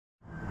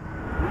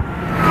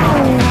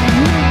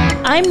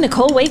I'm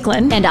Nicole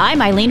Wakeland. And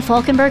I'm Eileen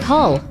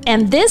Falkenberg-Hull.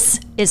 And this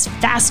is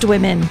Fast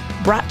Women,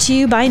 brought to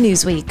you by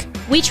Newsweek.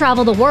 We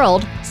travel the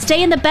world,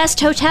 stay in the best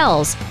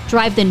hotels,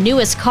 drive the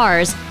newest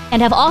cars,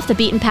 and have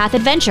off-the-beaten-path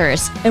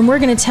adventures. And we're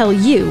going to tell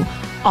you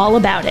all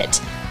about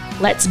it.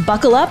 Let's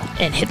buckle up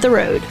and hit the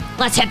road.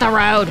 Let's hit the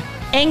road.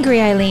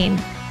 Angry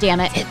Eileen.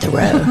 Damn it. Hit the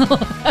road.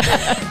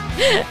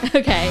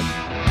 Okay.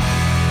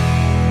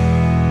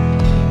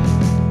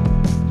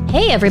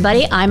 Hey,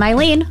 everybody. I'm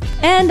Eileen.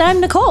 And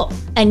I'm Nicole.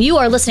 And you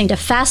are listening to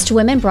Fast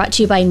Women, brought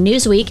to you by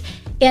Newsweek.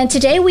 And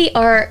today we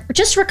are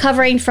just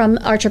recovering from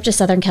our trip to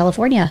Southern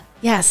California.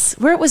 Yes,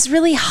 where it was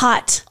really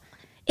hot.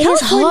 It is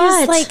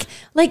hot.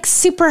 Like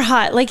super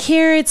hot. Like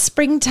here, it's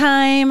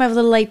springtime. I have a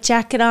little light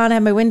jacket on. I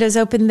have my windows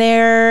open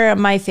there.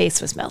 My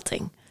face was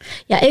melting.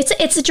 Yeah,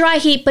 it's a dry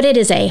heat, but it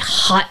is a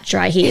hot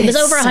dry heat. It was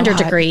over 100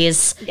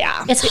 degrees.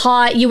 Yeah. It's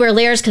hot. You wear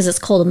layers because it's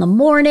cold in the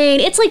morning.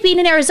 It's like being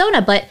in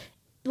Arizona, but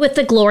with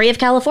the glory of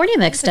California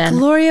mixed in. The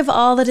glory of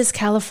all that is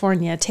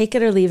California. Take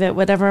it or leave it,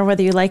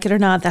 whether you like it or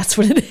not, that's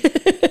what it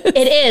is.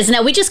 It is.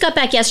 Now, we just got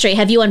back yesterday.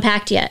 Have you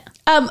unpacked yet?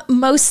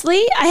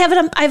 Mostly.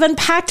 I've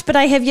unpacked, but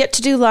I have yet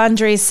to do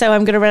laundry, so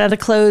I'm going to run out of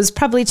clothes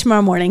probably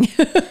tomorrow morning.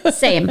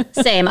 Same.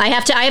 I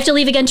have to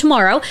leave again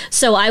tomorrow,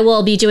 so I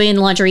will be doing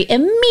laundry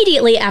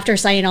immediately after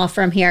signing off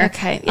from here.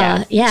 Okay.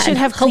 Yeah. Should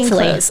have clean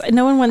clothes.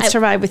 No one wants to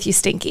ride with you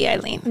stinky,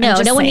 Eileen.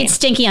 No one needs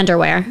stinky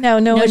underwear. No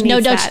one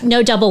needs that.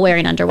 No double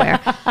wearing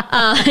underwear,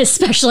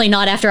 especially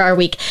not after our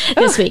week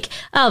this week.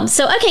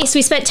 So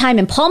we spent time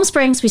in Palm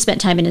Springs, we spent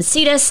time in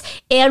Encinitas,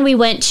 and we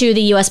went to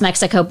the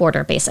U.S.-Mexico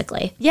border,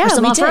 basically. Yeah, for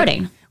some we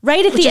off-roading. did.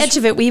 Right at the edge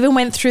of it. We even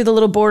went through the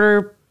little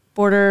border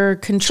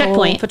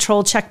control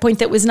patrol checkpoint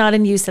that was not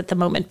in use at the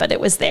moment, but it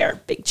was there.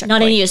 Big checkpoint.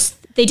 Not in use.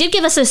 They did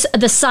give us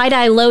the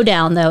side-eye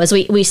lowdown, though, as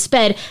we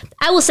sped,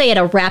 I will say, at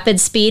a rapid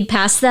speed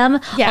past them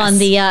on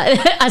the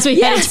as we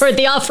headed toward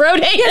the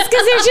off-roading. Yes,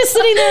 because they were just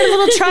sitting there in a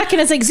little truck,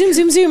 and it's like zoom,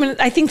 zoom, zoom. And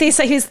I think they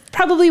said he's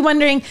probably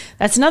wondering,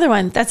 that's another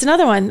one, that's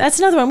another one, that's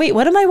another one. Wait,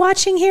 what am I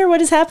watching here?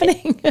 What is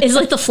happening? It's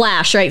like the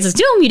Flash, right? It says,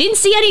 Doom, you didn't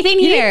see anything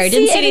here.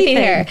 Didn't see anything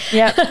here.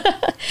 Yeah.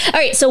 All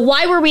right, so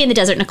why were we in the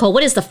desert, Nicole?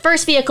 What is the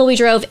first vehicle we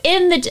drove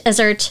in the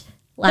desert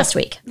last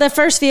week? The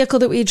first vehicle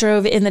that we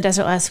drove in the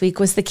desert last week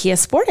was the Kia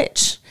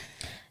Sportage.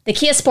 The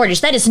Kia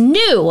Sportage. That is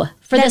new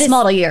for this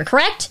model year,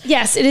 correct?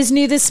 Yes, it is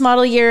new this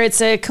model year.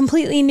 It's a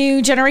completely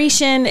new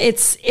generation.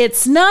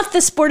 It's not the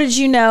Sportage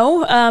you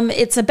know.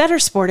 It's a better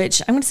Sportage.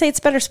 I'm going to say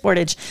it's better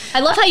Sportage. I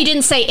love how you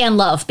didn't say and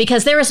love,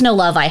 because there is no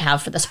love I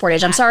have for the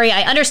Sportage. I'm sorry.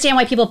 I understand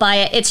why people buy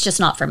it. It's just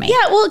not for me.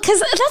 Yeah, well, because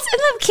that's in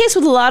the case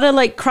with a lot of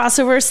like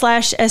crossover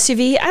 /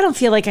 SUV. I don't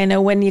feel like I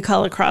know when you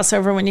call a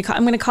crossover.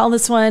 I'm going to call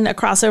this one a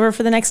crossover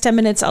for the next 10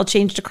 minutes. I'll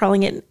change to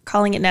calling it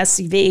an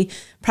SUV.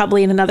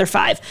 Probably in another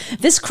 5.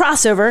 This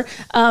crossover,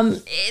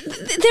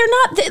 they're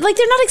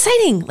not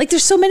exciting. Like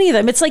there's so many of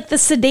them. It's like the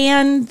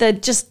sedan, the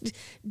just,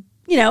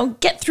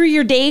 get through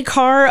your day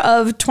car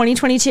of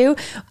 2022.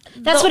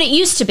 That's what it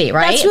used to be,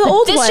 right? That's the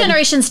old one. This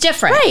generation's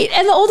different. Right.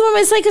 And the old one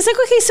was like,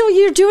 okay, so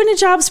you're doing a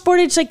job,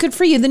 Sportage, like good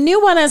for you. The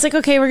new one, I was like,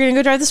 okay, we're going to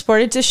go drive the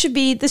Sportage.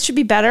 This should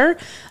be better.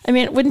 I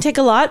mean, it wouldn't take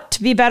a lot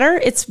to be better.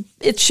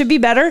 It should be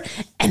better.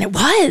 And it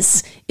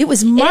was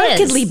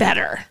markedly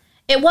better.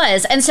 It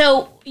was. And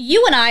so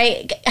you and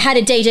I had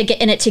a day to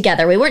get in it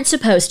together. We weren't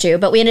supposed to,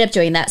 but we ended up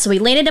doing that. So we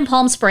landed in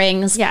Palm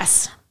Springs.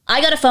 Yes. I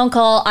got a phone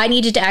call. I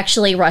needed to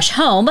actually rush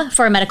home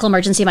for a medical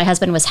emergency my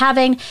husband was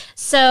having.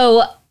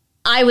 So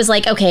I was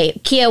like, okay,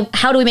 Kia,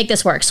 how do we make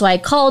this work? So I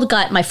called,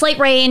 got my flight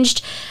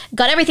ranged,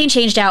 got everything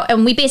changed out,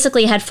 and we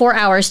basically had 4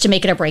 hours to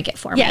make it or break it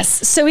for me.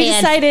 Yes. So we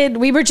decided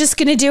we were just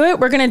going to do it.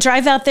 We're going to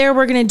drive out there.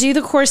 We're going to do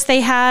the course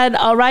they had.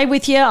 I'll ride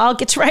with you. I'll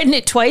get to ride in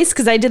it twice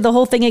because I did the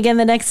whole thing again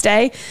the next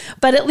day.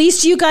 But at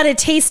least you got a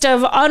taste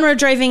of on-road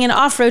driving and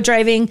off-road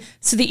driving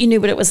so that you knew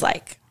what it was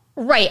like.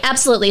 Right,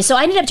 absolutely. So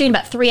I ended up doing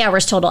about 3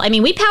 hours total. I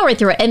mean, we powered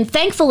through it. And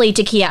thankfully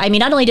to Kia, I mean,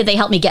 not only did they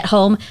help me get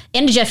home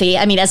in a jiffy,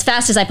 I mean, as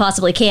fast as I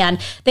possibly can,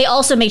 they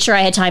also made sure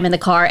I had time in the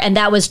car. And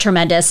that was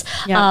tremendous.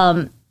 Yeah.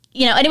 And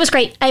it was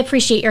great. I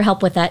appreciate your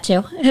help with that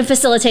too,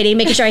 facilitating,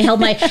 making sure I held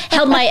my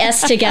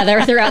S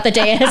together throughout the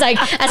day as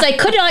I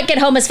could not get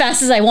home as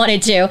fast as I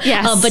wanted to.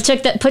 Yes. But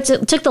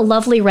took the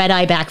lovely red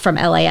eye back from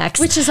LAX,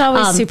 which is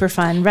always super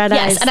fun. Red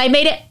eyes. Yes, and I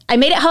made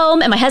it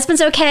home, and my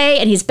husband's okay,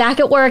 and he's back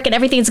at work, and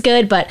everything's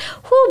good. But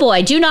whoo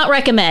boy, do not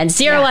recommend.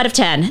 0 out of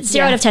 10.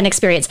 0 out of 10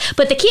 experience.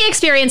 But the Kia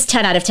experience,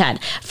 10 out of 10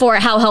 for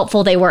how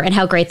helpful they were and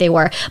how great they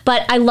were.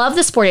 But I love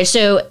the Sportage.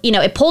 So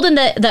it pulled in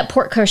the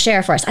porte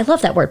cochere for us. I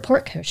love that word,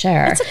 porte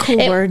cochere. That's a cool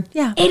word.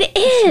 Yeah, it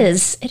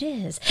is. It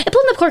is. It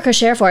pulled in the porte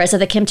cochere for us at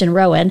the Kimpton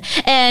Rowan,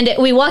 and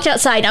we walked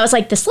outside. And I was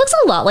like, this looks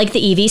a lot like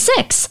the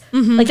EV6.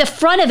 Mm-hmm. Like the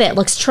front of it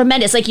looks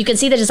tremendous. Like you can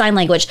see the design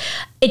language.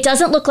 It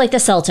doesn't look like the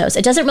Seltos.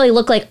 It doesn't really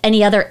look like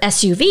any other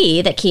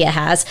SUV that Kia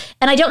has.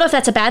 And I don't know if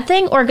that's a bad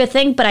thing or a good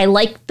thing, but I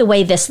like the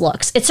way this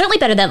looks. It's certainly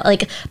better than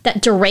like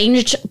that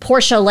deranged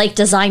Porsche-like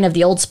design of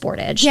the old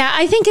Sportage. Yeah,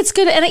 I think it's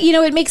good. And,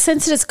 it makes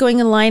sense that it's going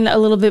in line a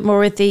little bit more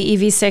with the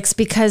EV6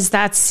 because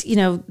that's,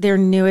 their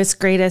newest,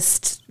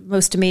 greatest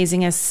most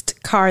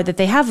amazingest car that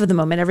they have at the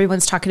moment.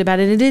 Everyone's talking about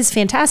it. It is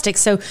fantastic.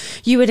 So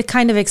you would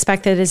kind of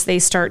expect that as they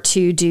start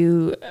to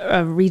do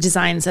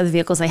redesigns of the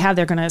vehicles they have,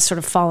 they're going to sort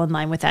of fall in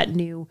line with that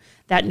new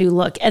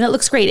look. And it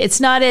looks great.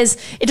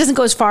 It doesn't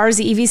go as far as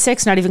the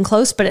EV6, not even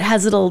close, but it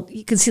has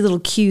you can see little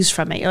cues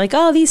from it. You're like,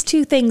 oh, these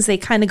two things, they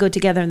kind of go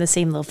together in the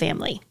same little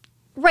family.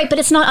 Right, but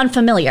it's not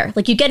unfamiliar.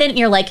 Like you get in and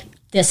you're like,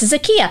 this is a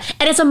Kia,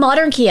 and it's a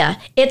modern Kia.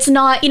 It's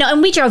not,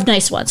 and we drove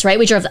nice ones, right?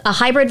 We drove a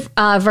hybrid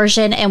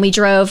version, and we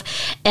drove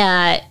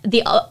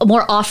the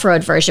more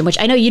off-road version, which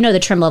I know the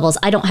trim levels.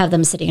 I don't have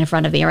them sitting in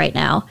front of me right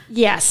now.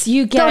 Yes,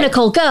 you get. Go,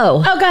 Nicole,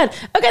 go. Oh, God.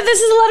 Okay,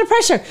 this is a lot of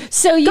pressure.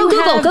 So you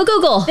go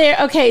Google.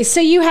 Okay, so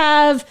you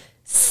have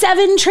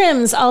 7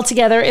 trims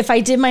altogether, if I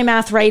did my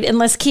math right,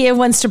 unless Kia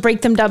wants to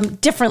break them down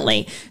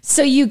differently.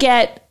 So you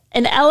get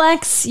an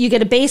LX, you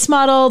get a base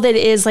model that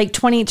is like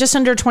just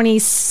under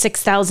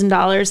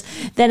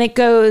 $26,000. Then it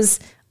goes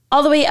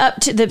all the way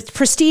up to the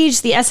Prestige.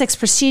 The SX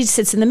Prestige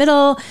sits in the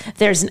middle.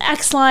 There's an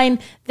X line.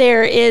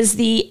 There is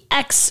the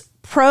X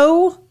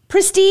Pro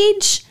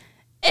Prestige.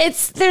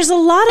 There's a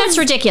lot of... That's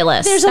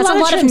ridiculous. That's a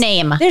lot of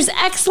name. There's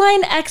X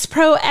line, X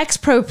Pro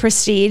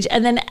Prestige,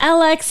 and then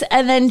LX,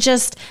 and then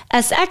just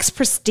SX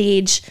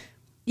Prestige.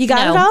 You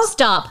got it all?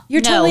 Stop.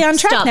 You're totally on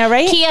track now,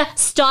 right? Kia,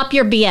 stop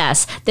your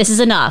BS. This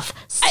is enough.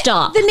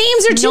 Stop. The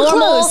names are too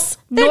close.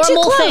 They're too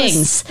close.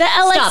 Things. The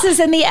LXs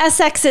and the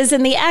SXs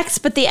and the X,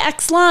 but the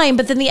X line,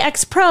 but then the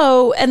X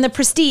Pro and the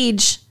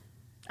Prestige.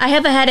 I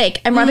have a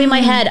headache. I'm rubbing my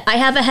head. I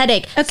have a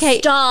headache. Okay.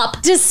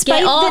 Stop.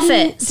 Despite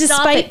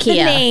Despite the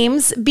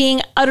names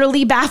being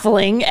utterly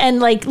baffling, and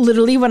like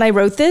literally when I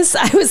wrote this,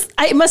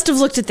 I must have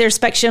looked at their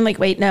spec sheet. I'm like,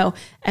 wait, no,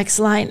 X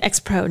line,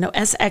 X Pro, no,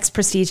 SX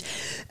Prestige.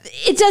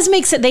 It does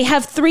make sense. They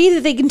have 3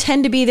 that they can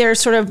tend to be their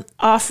sort of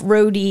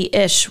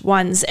off-roady-ish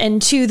ones,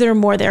 and 2 that are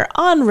more their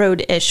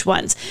on-road-ish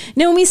ones.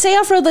 Now, when we say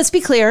off-road, let's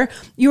be clear,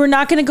 you are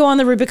not going to go on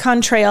the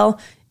Rubicon Trail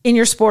in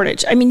your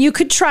Sportage. I mean, you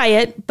could try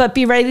it, but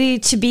be ready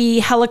to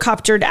be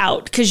helicoptered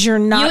out because you're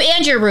not. You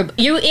and your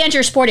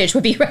Sportage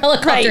would be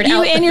helicoptered right, out.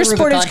 You and your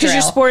Sportage, because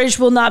your Sportage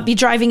will not be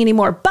driving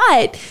anymore.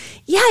 But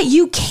yeah,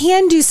 you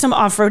can do some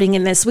off-roading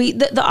in this.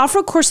 The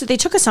off-road course that they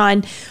took us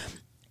on,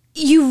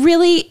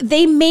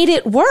 they made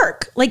it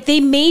work. Like they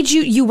made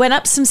you went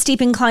up some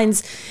steep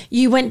inclines,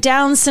 you went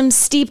down some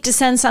steep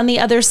descents on the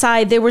other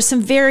side. There were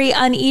some very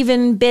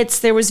uneven bits.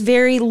 There was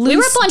very loose We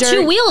were up on dirt.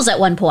 2 wheels at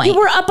one point. You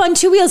were up on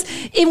 2 wheels.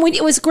 And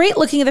it was great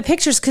looking at the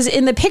pictures, because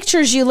in the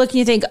pictures you look and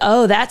you think,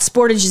 oh, that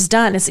Sportage is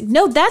done. It's like,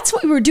 no, that's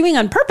what we were doing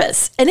on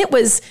purpose. And it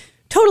was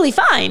totally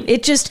fine.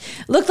 It just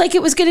looked like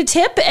it was going to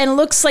tip and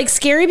looks like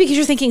scary because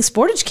you're thinking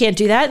Sportage can't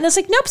do that. And it's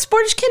like, nope,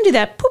 Sportage can do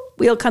that. Poop,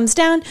 wheel comes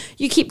down.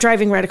 You keep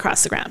driving right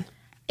across the ground.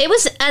 It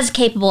was as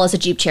capable as a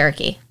Jeep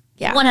Cherokee.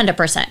 Yeah.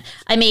 100%.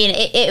 I mean,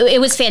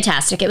 it was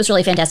fantastic. It was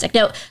really fantastic.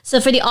 No,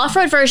 so for the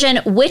off-road version,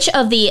 which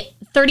of the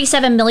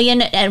 37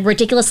 million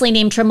ridiculously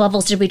named trim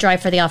levels did we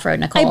drive for the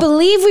off-road, Nicole? I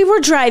believe we were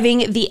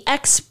driving the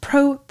X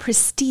Pro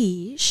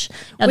Prestige.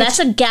 Now, that's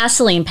a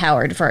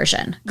gasoline-powered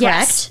version,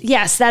 correct?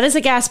 Yes, that is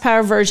a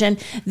gas-powered version.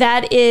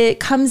 It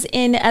comes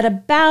in at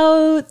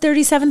about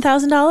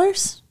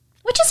 $37,000.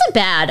 Which isn't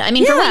bad. I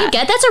mean, for what you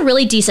get, that's a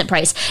really decent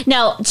price.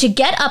 Now, to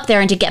get up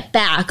there and to get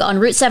back on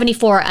Route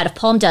 74 out of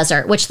Palm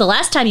Desert, which the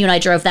last time you and I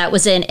drove that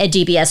was in a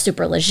DBS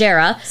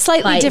Superleggera.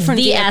 Slightly different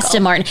the vehicle.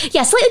 Aston Martin.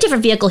 Yeah, slightly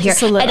different vehicle here.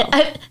 Just a little.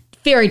 And,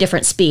 very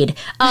different speed.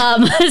 So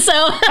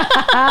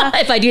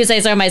if I do say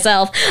so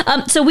myself.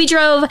 So we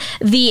drove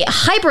the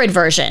hybrid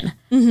version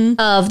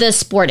of the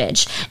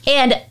Sportage.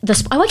 And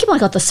I keep on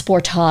calling it the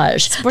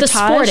Sportage. The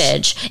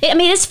Sportage.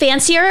 It's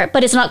fancier,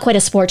 but it's not quite a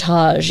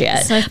Sportage yet.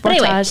 It's not Sportage. But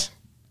anyway,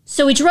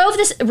 so we drove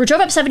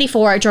up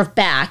 74, I drove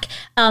back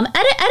at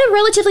a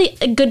relatively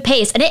good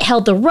pace, and it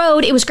held the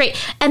road. It was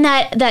great. And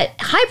that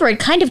hybrid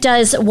kind of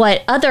does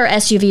what other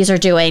SUVs are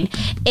doing,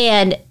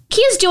 and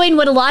Kia's doing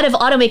what a lot of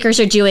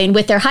automakers are doing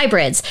with their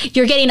hybrids.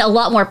 You're getting a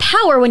lot more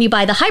power when you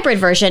buy the hybrid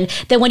version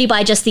than when you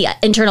buy just the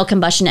internal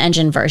combustion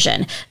engine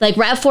version. Like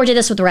RAV4 did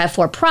this with the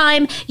RAV4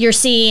 Prime. You're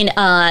seeing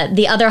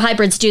the other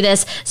hybrids do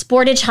this.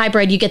 Sportage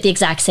hybrid, you get the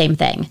exact same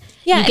thing.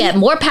 Yeah, you get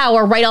more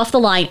power right off the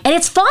line, and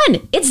it's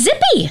fun. It's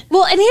zippy.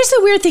 Well, and here's the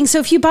weird thing. So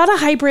if you bought a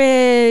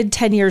hybrid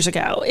 10 years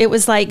ago, it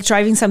was like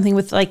driving something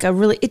with like a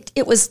really,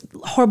 it was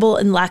horrible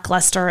and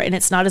lackluster, and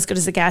it's not as good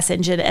as a gas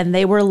engine, and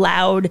they were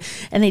loud,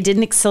 and they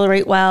didn't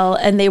accelerate well,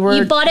 and they were...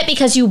 You bought it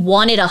because you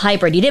wanted a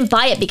hybrid. You didn't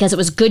buy it because it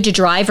was good to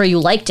drive or you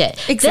liked it.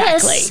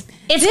 Exactly.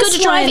 It's good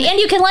to drive, and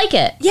you can like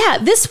it. Yeah,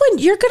 this one,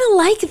 you're going to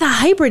like the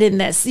hybrid in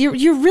this. You're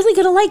really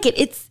going to like it.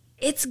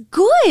 It's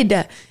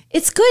good.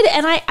 It's good.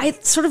 And I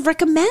sort of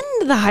recommend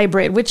the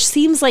hybrid, which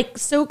seems like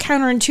so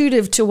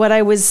counterintuitive to what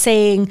I was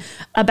saying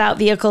about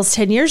vehicles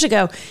 10 years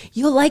ago.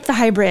 You'll like the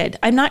hybrid.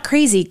 I'm not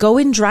crazy. Go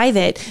and drive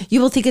it.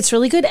 You will think it's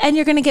really good, and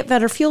you're going to get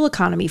better fuel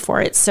economy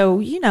for it.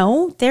 So,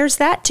 there's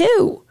that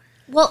too.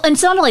 Well, and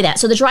it's not only that.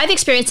 So the drive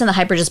experience in the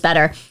hybrid is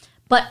better.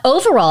 But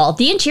overall,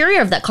 the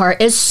interior of that car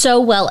is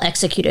so well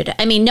executed.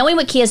 I mean, knowing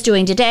what Kia's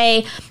doing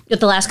today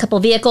with the last couple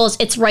of vehicles,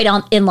 it's right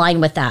in line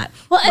with that.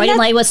 Well, right in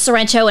line with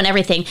Sorento and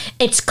everything.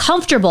 It's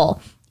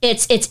comfortable.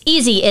 It's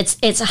easy.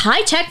 It's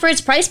high tech for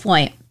its price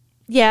point.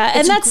 Yeah,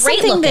 and that's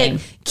something that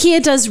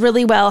Kia does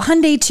really well.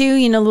 Hyundai too,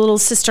 the little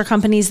sister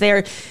companies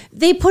there,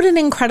 they put an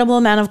incredible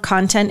amount of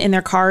content in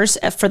their cars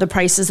for the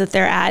prices that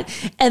they're at.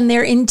 And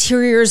their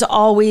interiors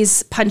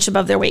always punch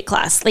above their weight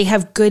class. They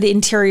have good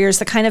interiors,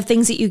 the kind of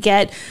things that you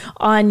get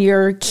on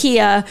your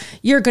Kia.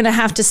 You're going to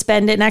have to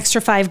spend an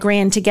extra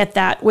 $5,000 to get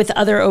that with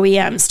other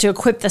OEMs to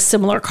equip the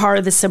similar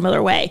car the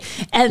similar way.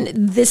 And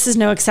this is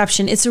no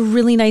exception. It's a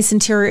really nice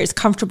interior. It's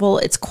comfortable.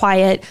 It's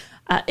quiet.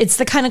 It's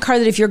the kind of car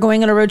that if you're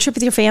going on a road trip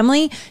with your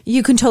family,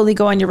 you can totally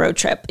go on your road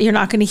trip. You're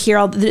not going to hear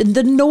all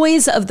the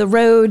noise of the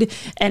road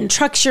and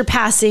trucks you're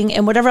passing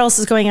and whatever else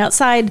is going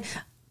outside.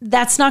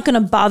 That's not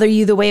going to bother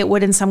you the way it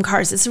would in some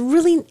cars. It's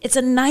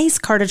a nice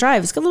car to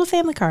drive. It's a good little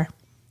family car.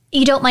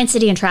 You don't mind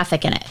sitting in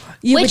traffic in it,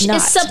 which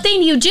is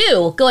something you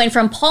do going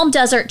from Palm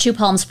Desert to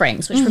Palm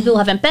Springs, which for people who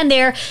haven't been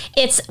there,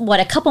 it's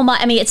a couple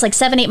miles. I mean, it's like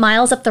 7-8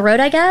 miles up the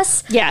road, I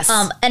guess. Yes.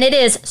 And it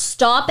is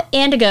stop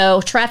and go,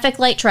 traffic,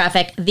 light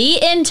traffic,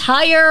 the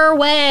entire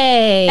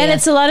way. And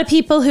it's a lot of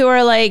people who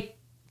are like,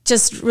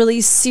 just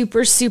really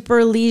super,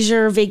 super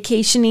leisure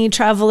vacation-y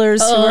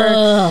travelers who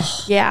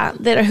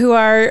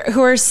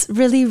are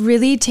really,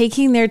 really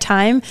taking their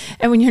time.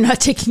 And when you're not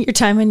taking your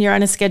time, when you're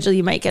on a schedule,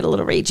 you might get a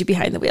little ragey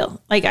behind the wheel.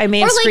 Like I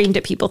may have screamed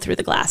at people through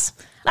the glass.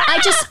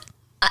 I just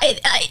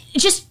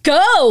go.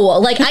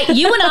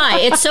 You and I,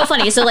 it's so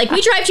funny. So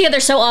we drive together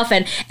so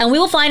often and we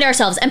will find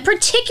ourselves, and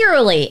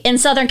particularly in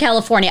Southern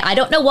California, I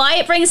don't know why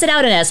it brings it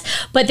out in us,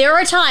 but there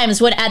are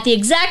times when at the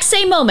exact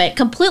same moment,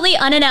 completely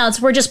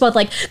unannounced, we're just both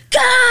like,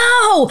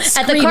 go! Screaming.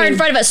 At the car in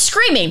front of us,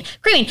 screaming,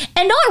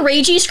 and not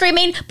ragey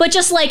screaming, but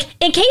just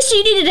in case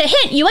you needed a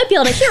hint, you might be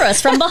able to hear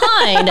us from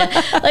behind.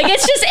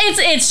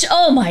 It's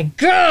oh my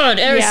God.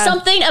 There's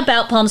something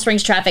about Palm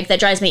Springs traffic that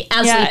drives me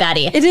absolutely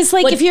batty. It is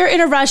if you're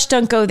in a rush,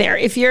 don't go there.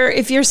 If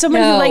you're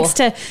someone who likes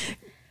to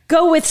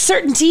go with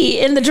certainty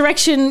in the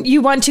direction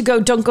you want to go,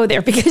 don't go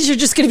there, because you're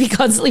just going to be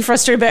constantly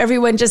frustrated by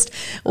everyone just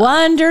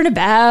wandering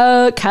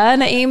about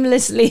kind of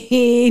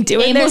aimlessly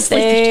doing their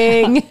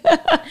thing.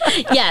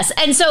 Yes.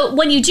 And so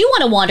when you do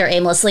want to wander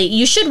aimlessly,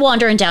 you should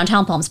wander in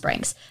downtown Palm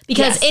Springs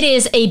because it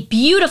is a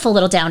beautiful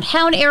little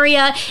downtown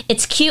area.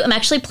 It's cute. I'm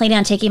actually planning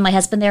on taking my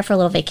husband there for a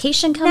little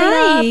vacation coming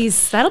up.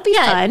 Nice. That'll be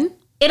fun.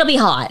 It'll be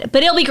hot,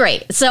 but it'll be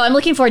great. So I'm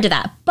looking forward to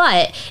that.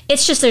 But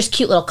it's just, there's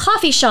cute little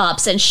coffee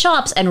shops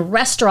and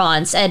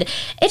restaurants. And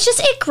it's just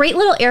a great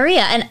little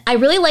area. And I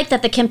really like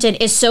that the Kimpton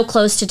is so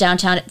close to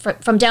downtown,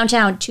 from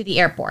downtown to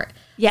the airport.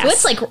 Yes. So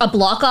it's like a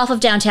block off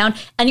of downtown.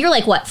 And you're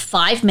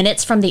 5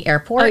 minutes from the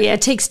airport? Oh, yeah.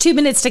 It takes 2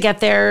 minutes to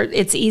get there.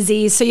 It's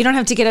easy. So you don't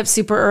have to get up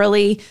super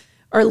early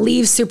or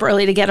leave super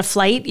early to get a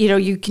flight.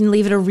 You can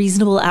leave at a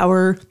reasonable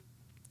hour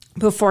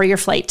before your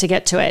flight to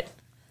get to it.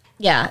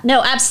 Yeah,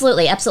 no,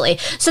 absolutely, absolutely.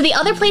 So the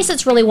other place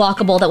that's really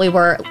walkable that we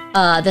were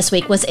this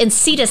week was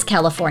Encinitas,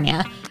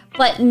 California.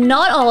 But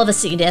not all of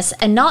Encinitas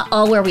and not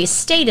all where we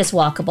stayed is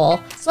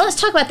walkable. So let's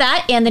talk about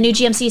that and the new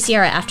GMC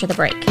Sierra after the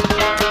break.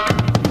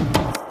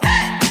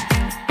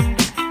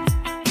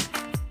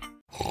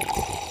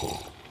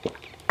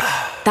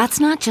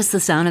 That's not just the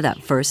sound of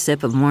that first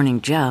sip of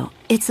Morning Joe.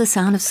 It's the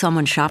sound of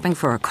someone shopping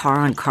for a car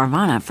on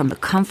Carvana from the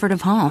comfort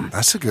of home.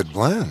 That's a good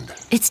blend.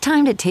 It's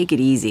time to take it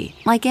easy,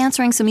 like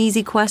answering some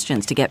easy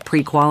questions to get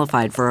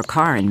pre-qualified for a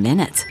car in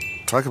minutes.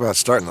 Talk about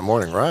starting the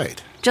morning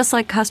right. Just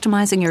like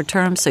customizing your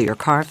terms so your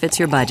car fits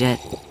your budget.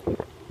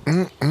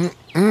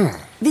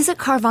 Visit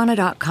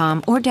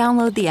Carvana.com or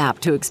download the app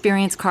to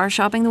experience car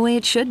shopping the way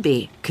it should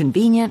be.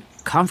 Convenient,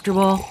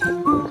 comfortable.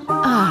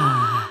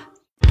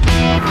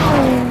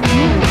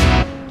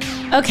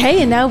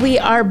 Okay, and now we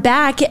are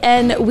back,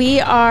 and we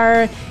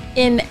are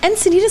in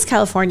Encinitas,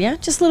 California,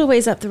 just a little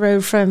ways up the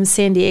road from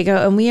San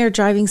Diego, and we are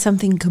driving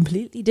something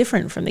completely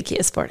different from the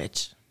Kia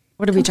Sportage.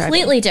 What are we driving?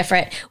 Completely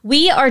different.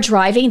 We are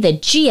driving the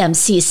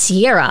GMC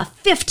Sierra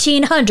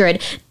 1500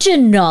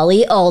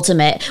 Denali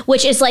Ultimate,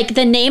 which is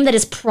the name that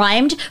is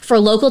primed for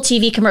local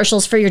TV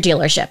commercials for your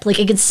dealership.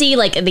 You can see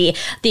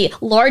the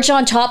large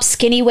on top,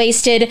 skinny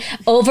waisted,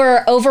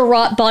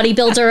 overwrought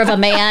bodybuilder of a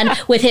man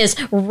with his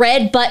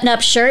red button up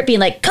shirt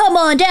being come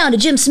on down to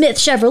Jim Smith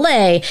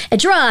Chevrolet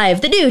and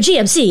drive the new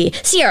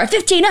GMC Sierra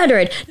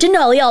 1500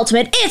 Denali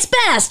Ultimate. It's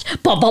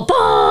best. Bum bum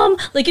bum.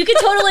 You can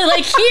totally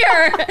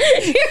hear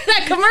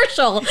that commercial.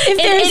 If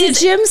there's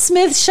a Jim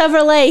Smith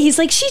Chevrolet, he's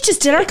she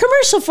just did our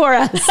commercial for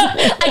us.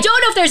 I don't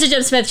know if there's a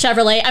Jim Smith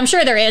Chevrolet. I'm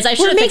sure there is. I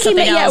should have picked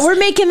something else. Yeah, we're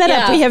making that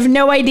up. We have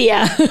no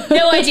idea.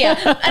 No idea.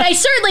 And I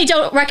certainly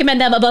don't recommend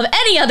them above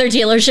any other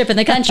dealership in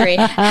the country.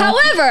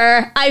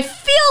 However, I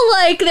feel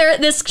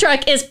this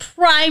truck is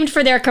primed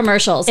for their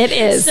commercials. It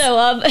is.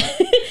 So,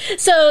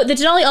 so the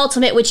Denali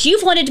Ultimate, which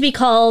you've wanted to be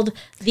called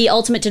the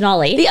Ultimate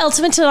Denali. The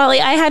Ultimate Denali.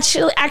 I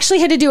actually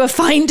had to do a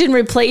find and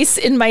replace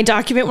in my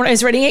document when I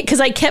was writing it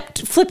because I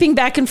kept flipping flipping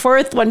back and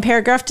forth. One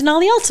paragraph,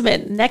 Denali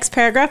Ultimate. Next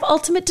paragraph,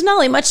 Ultimate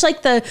Denali. Much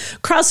like the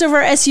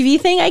crossover SUV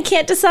thing, I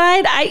can't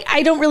decide.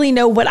 I don't really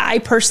know what I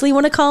personally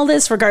want to call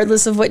this,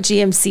 regardless of what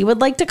GMC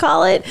would like to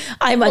call it.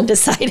 I'm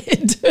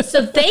undecided.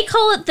 So they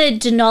call it the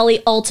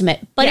Denali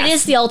Ultimate, but it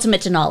is the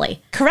Ultimate Denali.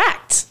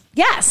 Correct.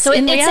 Yes. So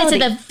it sits at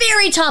the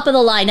very top of the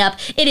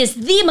lineup. It is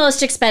the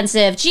most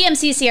expensive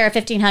GMC Sierra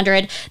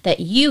 1500 that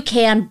you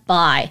can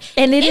buy.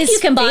 And if you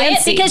can buy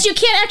fancy. it, because you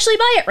can't actually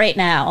buy it right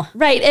now.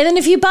 Right. And then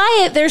if you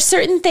buy it, there's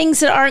certain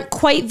things that aren't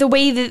quite the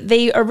way that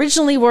they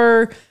originally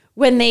were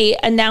when they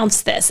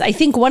announced this. I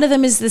think one of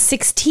them is the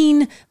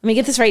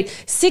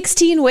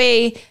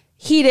 16-way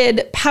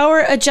heated,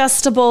 power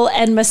adjustable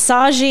and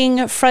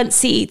massaging front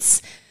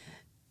seats.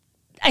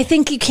 I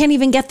think you can't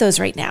even get those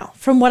right now.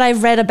 From what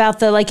I've read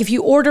about if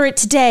you order it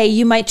today,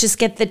 you might just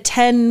get the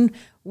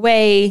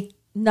 10-way,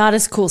 not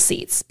as cool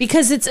seats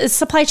because it's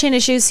supply chain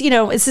issues.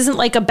 This isn't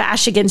like a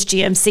bash against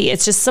GMC.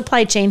 It's just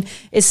supply chain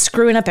is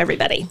screwing up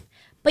everybody.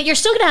 But you're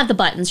still going to have the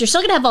buttons. You're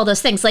still going to have all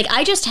those things. Like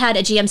I just had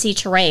a GMC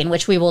Terrain,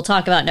 which we will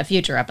talk about in a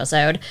future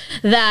episode,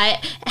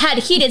 that had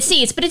heated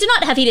seats, but it did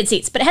not have heated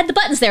seats, but it had the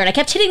buttons there. And I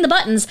kept hitting the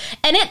buttons.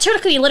 And it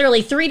took me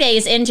literally 3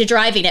 days into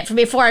driving it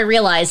before I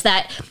realized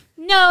that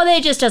no, they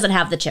just doesn't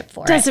have the chip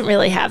for it. Doesn't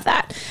really have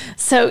that.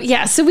 So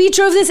so we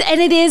drove this and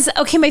it is,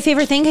 okay, my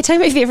favorite thing. Can I tell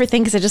you my favorite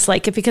thing because I just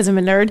like it because I'm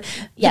a nerd?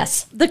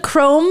 Yes. The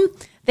chrome,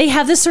 they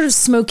have this sort of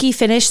smoky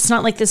finish. It's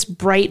not like this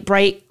bright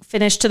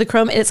finish to the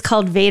chrome. It's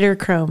called Vader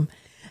chrome.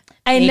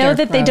 I know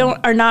that they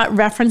are not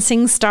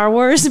referencing Star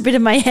Wars, but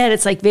in my head,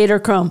 it's like Vader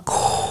chrome.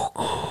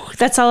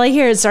 That's all I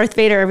hear is Darth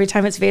Vader every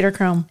time it's Vader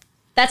chrome.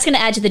 That's going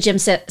to add to the Jim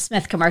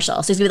Smith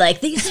commercial. So he's going to be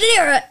like, the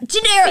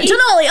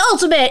Denali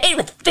Ultimate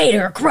with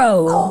Vader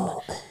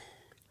chrome.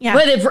 Yeah.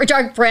 With a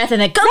dark breath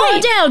and then come on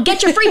down,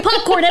 get your free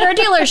popcorn at our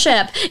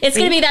dealership. It's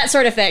going to be that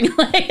sort of thing.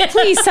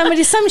 Please,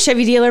 some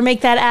Chevy dealer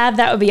make that ad.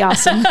 That would be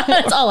awesome.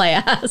 That's all I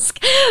ask.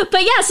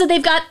 But yeah, so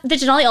they've got the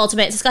Denali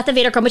Ultimate. It's got the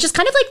Vader chrome, which is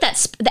kind of like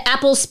the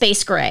Apple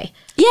Space Gray.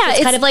 Yeah.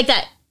 It's kind of like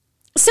that.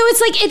 So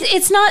it's like,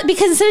 it's not,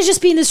 because instead of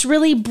just being this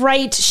really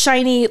bright,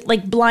 shiny,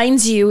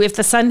 blinds you if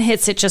the sun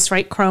hits it just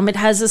right chrome, it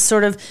has this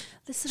sort of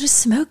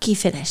smoky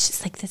finish.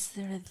 It's like this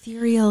sort of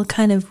ethereal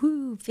kind of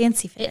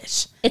fancy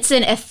finish. It's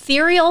an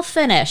ethereal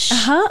finish.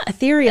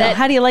 Ethereal.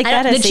 How do you like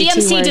that SAT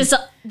word?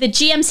 The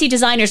GMC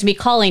designers be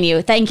calling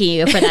you, thanking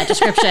you for that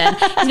description.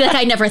 You'd be like,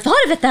 I never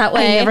thought of it that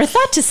way. I never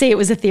thought to say it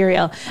was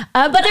ethereal.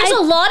 But there's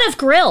a lot of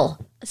grill.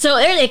 So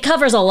it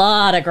covers a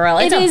lot of grill.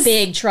 It's a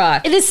big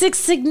truck. It is a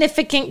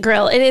significant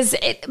grill.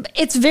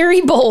 It's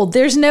very bold.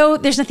 There's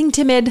nothing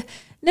timid.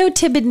 No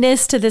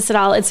timidness to this at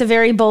all. It's a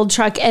very bold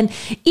truck. And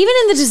even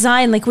in the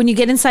design, when you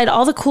get inside,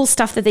 all the cool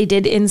stuff that they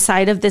did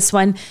inside of this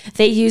one,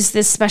 they use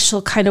this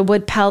special kind of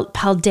wood,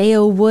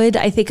 Paldeo wood.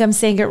 I think I'm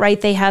saying it right.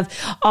 They have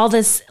all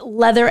this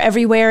leather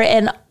everywhere.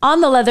 And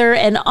on the leather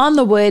and on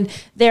the wood,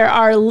 there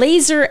are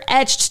laser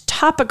etched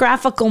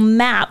topographical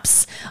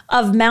maps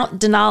of Mount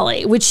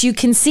Denali, which you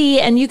can see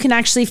and you can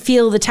actually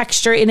feel the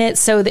texture in it.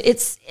 So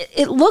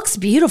it looks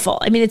beautiful.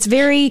 I mean, it's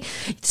very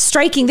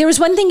striking. There was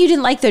one thing you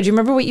didn't like, though. Do you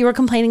remember what you were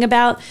complaining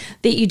about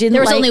that you didn't like?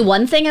 There was only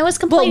one thing I was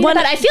complaining about.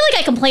 I feel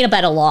like I complain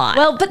about a lot.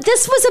 Well, but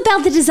this was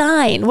about the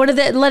design. One of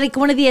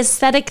the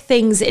aesthetic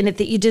things in it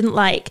that you didn't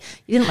like.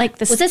 You didn't like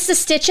this. Was this the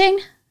stitching?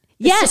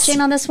 Yes.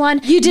 Stitching on this one?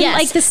 You didn't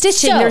like the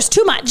stitching. There's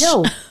too much.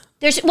 No.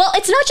 It's not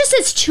just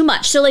it's too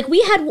much. So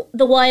we had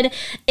the one,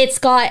 it's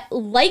got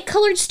light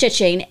colored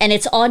stitching and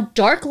it's on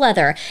dark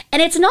leather.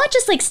 And it's not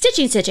just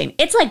stitching.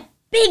 It's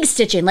big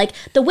stitching, like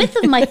the width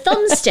of my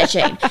thumb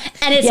stitching.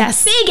 And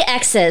it's big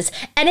X's.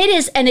 And it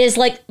is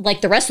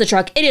like the rest of the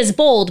truck, it is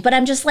bold, but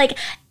I'm just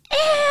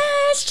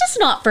it's just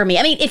not for me.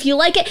 I mean, if you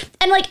like it,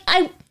 and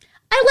I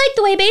like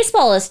the way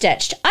baseball is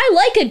stitched. I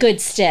like a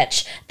good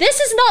stitch. This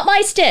is not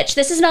my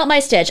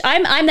stitch.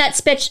 I'm that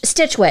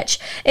stitch witch.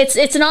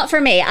 It's not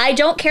for me. I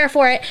don't care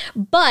for it,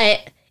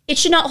 but it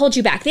should not hold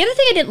you back. The other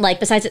thing I didn't like,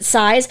 besides its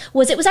size,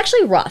 was it was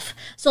actually rough.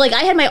 So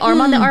I had my arm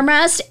on the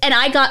armrest, and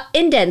I got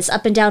indents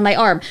up and down my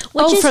arm,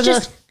 which is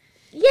just...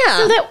 Yeah.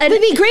 So that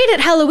would be great at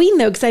Halloween,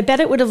 though, because I bet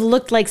it would have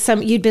looked like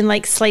you'd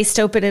been sliced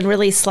open and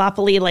really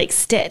sloppily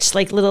stitched,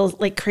 little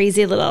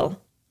crazy little...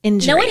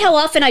 injury. Knowing how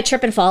often I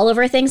trip and fall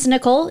over things,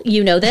 Nicole,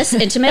 you know this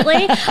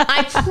intimately.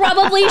 I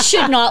probably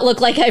should not look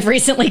like I've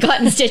recently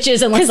gotten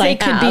stitches unless I have.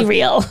 Because they could be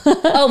real.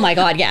 Oh my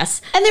God,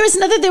 yes. And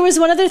there was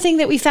one other thing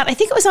that we found. I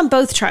think it was on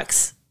both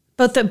trucks,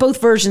 both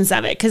versions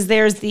of it, because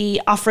there's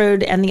the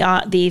off-road and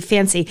the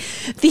fancy.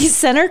 The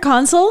center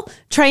console,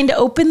 trying to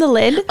open the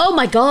lid. Oh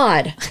my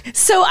God.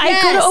 So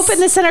I go to open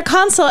the center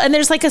console, and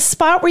there's a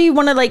spot where you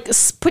want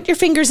to put your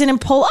fingers in and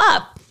pull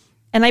up.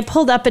 And I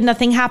pulled up and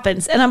nothing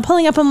happens. And I'm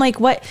pulling up. I'm like,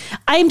 what?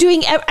 I'm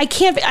doing, I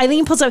can't,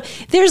 Eileen pulls up.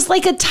 There's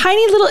a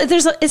tiny little,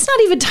 it's not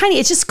even tiny.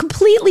 It's just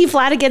completely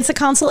flat against the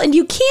console and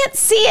you can't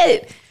see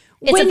it.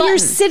 When you're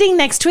sitting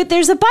next to it,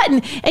 there's a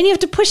button and you have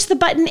to push the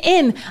button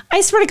in. I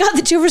swear to God,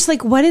 the two of us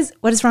what is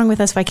wrong with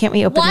us? Why can't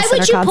we open the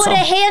center console? Why would you put a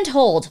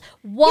handhold?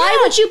 Why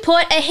would you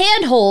put a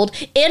handhold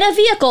in a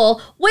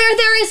vehicle where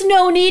there is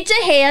no need to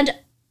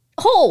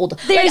hold.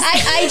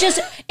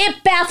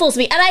 It baffles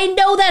me. And I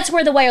know that's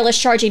where the wireless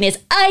charging is.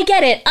 I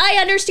get it. I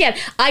understand.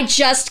 I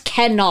just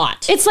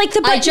cannot. It's like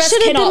the button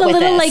should have been a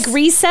little like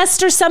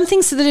recessed or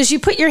something so that as you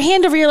put your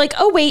hand over, you're like,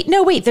 oh, wait,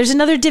 there's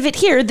another divot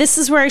here. This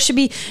is where I should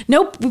be.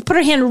 Nope. We put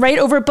our hand right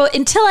over it. But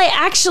until I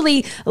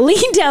actually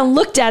leaned down,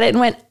 looked at it and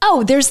went,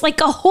 oh, there's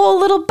like a whole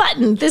little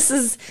button. This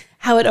is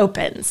how it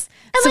opens.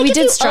 And so like we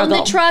did Own struggle.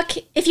 the truck,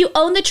 if you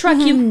own the truck,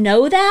 you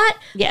know that.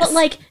 Yes. But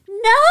like,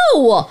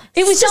 no.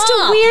 It was just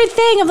a weird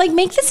thing. I'm like,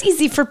 make this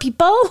easy for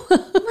people.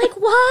 Like,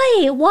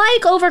 why? Why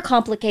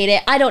overcomplicate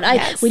it?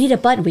 Yes. We need a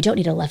button. We don't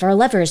need a lever. A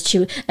lever is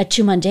too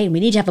mundane. We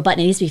need to have a button.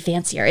 It needs to be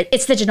fancier.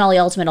 It's the Denali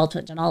Ultimate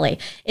Denali.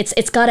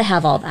 It's got to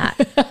have all that.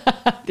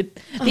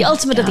 the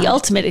ultimate of the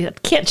ultimate.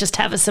 It can't just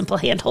have a simple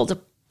handhold to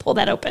pull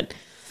that open.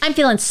 I'm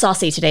feeling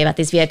saucy today about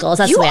these vehicles.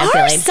 That's You the way I'm are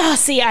feeling.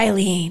 saucy,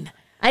 Eileen.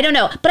 I don't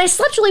know, but I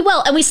slept really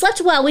well, and we slept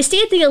well. We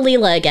stayed at the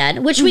Alila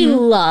again, which we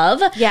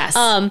love. Yes.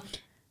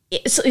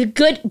 So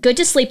good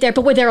to sleep there,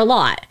 but we're there a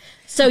lot.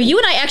 So you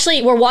and I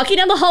actually were walking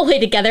down the hallway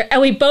together,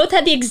 and we both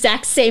had the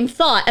exact same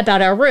thought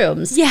about our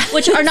rooms. Yeah.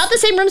 Which are not the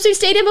same rooms we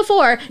stayed in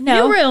before.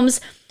 No. New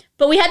rooms,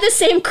 but we had the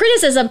same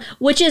criticism,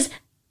 which is,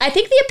 I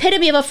think, the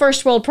epitome of a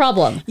first world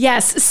problem.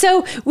 Yes.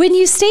 So when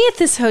you stay at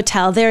this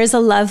hotel, there is a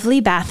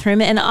lovely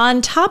bathroom, and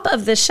on top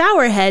of the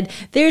shower head,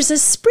 there's a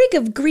sprig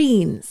of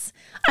greens.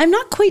 I'm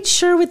not quite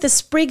sure what the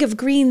sprig of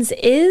greens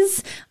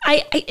is.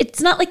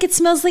 It's not like it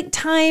smells like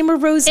thyme or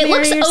rosemary. It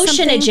looks or ocean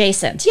something.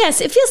 adjacent. Yes,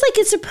 it feels like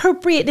it's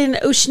appropriate in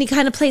an oceany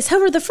kind of place.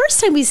 However, the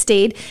first time we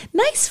stayed,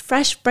 nice,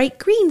 fresh, bright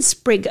green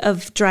sprig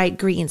of dried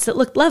greens that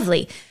looked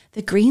lovely.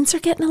 The greens are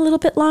getting a little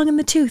bit long in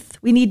the tooth.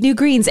 We need new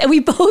greens. And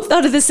we both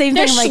thought of the same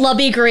They're thing. Like,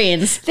 schlubby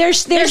greens. They're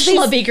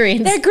schlubby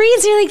greens. They're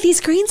greens. You're like,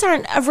 these greens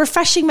aren't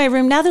refreshing my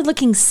room. Now they're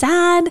looking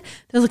sad.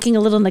 They're looking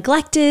a little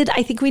neglected.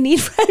 I think we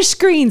need fresh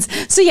greens.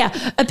 So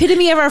yeah,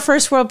 epitome of our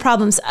first world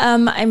problems.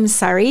 I'm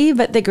sorry,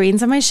 but the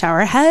greens on my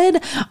shower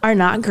head are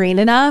not green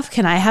enough.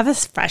 Can I have a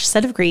fresh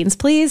set of greens,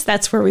 please?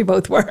 That's where we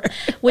both were.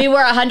 We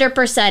were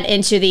 100%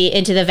 into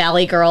the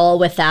Valley Girl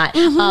with that.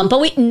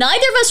 But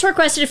neither of us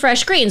requested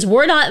fresh greens.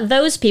 We're not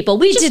those people.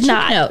 We just did took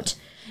not. note.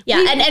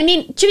 Yeah, and I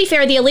mean, to be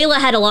fair, the Alila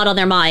had a lot on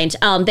their mind.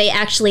 They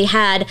actually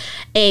had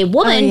a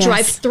woman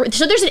drive through.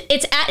 So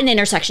it's at an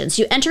intersection.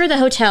 So you enter the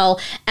hotel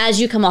as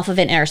you come off of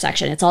an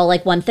intersection. It's all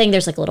like one thing.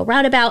 There's like a little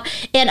roundabout.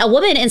 And a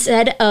woman,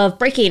 instead of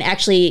braking,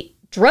 actually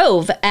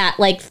drove at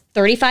like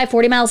 35,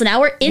 40 miles an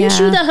hour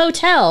into the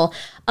hotel.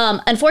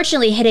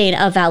 Unfortunately hitting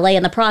a valet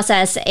in the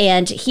process,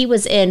 and he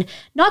was in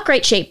not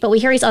great shape, but we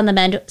hear he's on the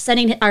mend,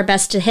 sending our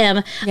best to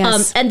him.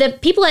 Yes. And the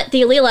people at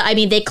the Alila, I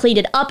mean, they cleaned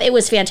it up. It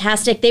was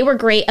fantastic. They were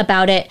great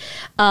about it.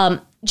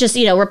 Just,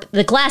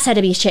 the glass had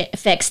to be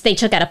fixed. They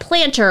took out a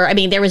planter. I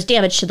mean, there was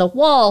damage to the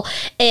wall,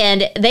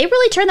 and they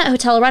really turned that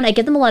hotel around. I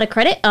give them a lot of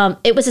credit.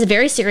 It was a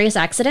very serious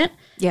accident.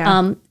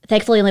 Yeah.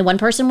 Thankfully, only one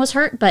person was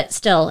hurt, but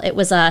still, it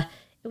was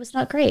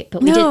not great.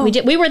 But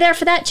we were there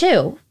for that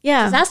too.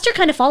 Yeah. Disaster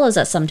kind of follows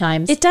us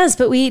sometimes. It does,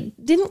 but we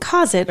didn't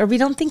cause it, or we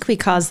don't think we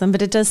caused them,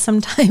 but it does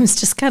sometimes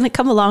just kind of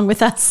come along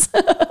with us.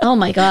 Oh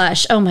my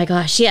gosh.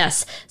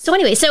 Yes. So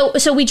anyway,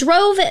 so we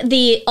drove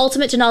the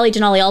Ultimate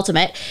Denali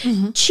Ultimate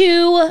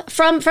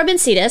from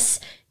Encinitas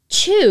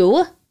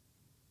to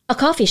a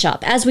coffee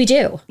shop, as we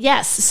do.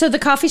 Yes. So the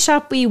coffee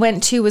shop we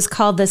went to was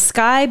called the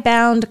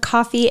Skybound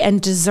Coffee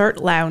and Dessert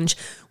Lounge,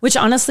 which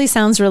honestly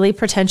sounds really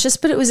pretentious,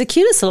 but it was the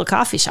cutest little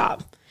coffee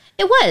shop.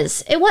 It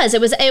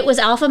was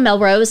Alpha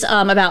Melrose,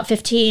 about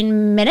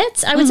 15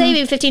 minutes, I would say,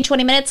 maybe 15,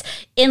 20 minutes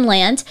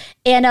inland.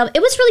 And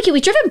it was really cute.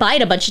 We've driven by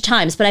it a bunch of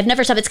times, but I've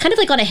never stopped. It's kind of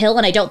like on a hill,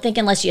 and I don't think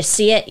unless you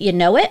see it, you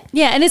know it.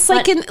 Yeah, and it's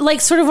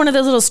like sort of one of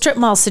those little strip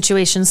mall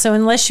situations. So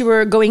unless you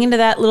were going into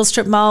that little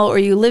strip mall or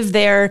you live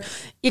there,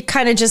 you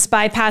kind of just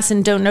bypass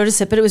and don't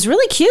notice it. But it was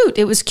really cute.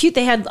 It was cute.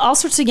 They had all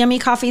sorts of yummy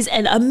coffees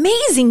and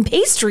amazing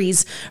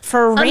pastries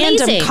for a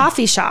random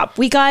coffee shop.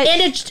 We got...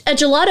 And a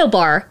gelato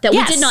bar that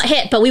we did not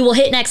hit, but we will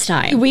hit next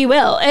time. We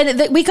will.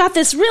 And we got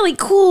this really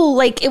cool,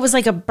 like, it was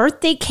like a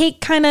birthday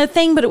cake kind of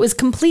thing, but it was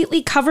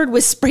completely covered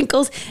with sprinkles.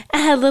 It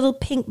had a little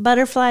pink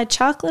butterfly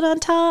chocolate on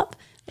top.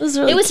 It was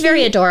really cute.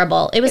 Very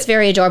adorable. It was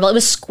very adorable. It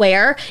was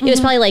square. It was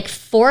probably like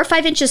 4 or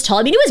 5 inches tall.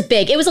 I mean, it was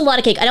big. It was a lot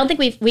of cake. I don't think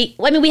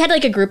we had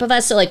like a group of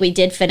us, so like we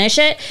did finish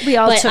it. We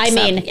all took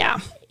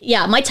some.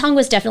 Yeah, my tongue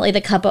was definitely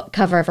the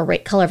color of a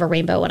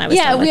rainbow when I was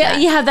done with that.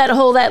 You have that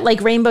whole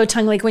like rainbow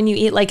tongue, like when you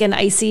eat like an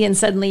icy and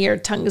suddenly your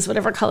tongue is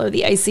whatever color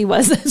the icy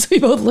was. That's what we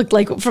both looked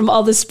like from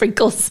all the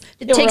sprinkles.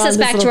 It takes us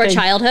back to our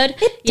childhood.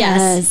 It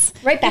does.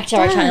 Right back to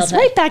our childhood.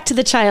 Right back to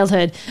the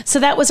childhood. So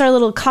that was our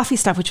little coffee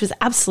stop, which was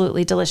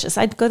absolutely delicious.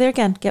 I'd go there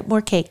again, get more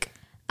cake.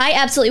 I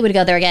absolutely would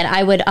go there again.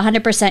 I would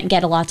 100%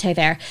 get a latte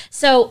there.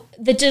 So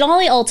the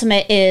Denali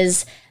Ultimate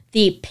is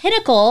the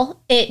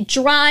pinnacle. It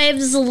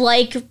drives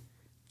like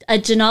a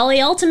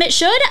Denali Ultimate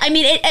should. I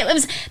mean,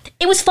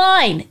 it was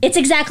fine. It's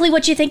exactly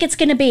what you think it's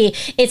going to be.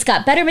 It's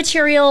got better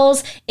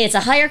materials. It's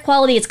a higher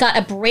quality. It's got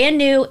a brand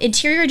new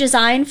interior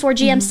design for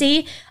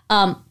GMC.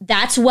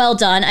 That's well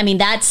done. I mean,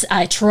 that's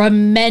a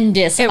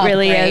tremendous upgrade.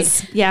 Really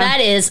is. Yeah.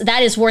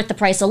 That is worth the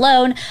price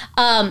alone.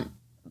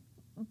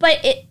 but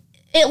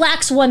it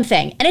lacks one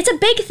thing, and it's a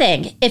big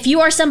thing. If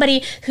you are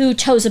somebody who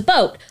tows a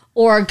boat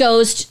or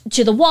goes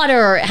to the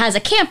water or has a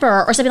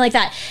camper or something like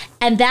that,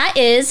 and that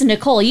is,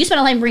 Nicole, you spent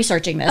a lot of time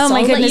researching this. Oh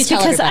my goodness,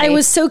 because everybody. I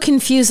was so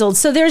confused.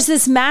 So there's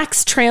this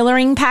max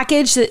trailering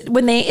package that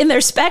when they, in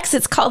their specs,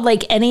 it's called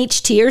like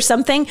NHT or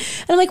something.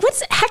 And I'm like, what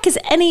the heck is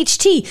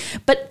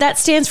NHT? But that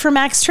stands for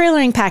max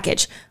trailering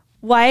package.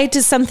 Why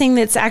does something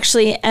that's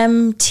actually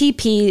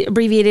MTP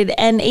abbreviated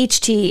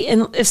NHT?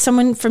 And if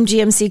someone from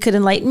GMC could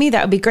enlighten me,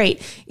 that would be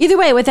great. Either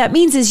way, what that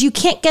means is you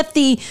can't get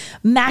the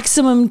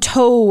maximum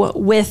tow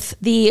with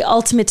the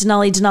Ultimate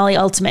Denali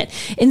Ultimate.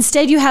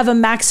 Instead, you have a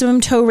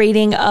maximum tow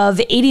rating of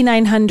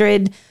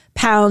 8,900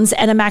 pounds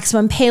and a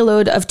maximum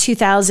payload of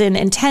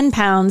 2,010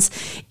 pounds.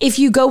 If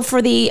you go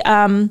for the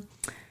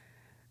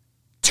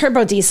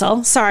turbo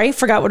diesel,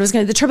 forgot what I was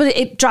going to, the turbo,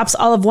 it drops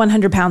all of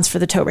 100 pounds for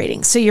the tow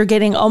rating. So you're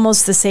getting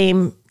almost the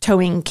same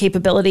towing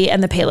capability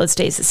and the payload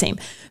stays the same.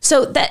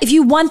 So that if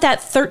you want that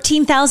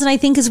 13,000, I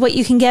think is what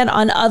you can get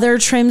on other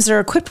trims that are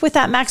equipped with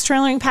that max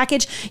trailering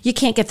package. You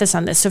can't get this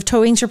on this. So if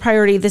towing's your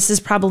priority, this is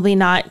probably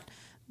not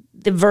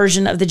the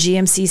version of the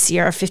GMC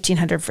Sierra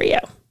 1500 for you.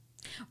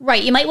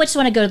 Right. You might just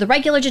want to go to the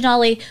regular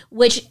Denali,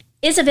 which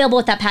is available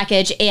with that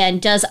package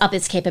and does up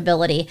its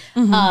capability.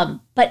 Mm-hmm.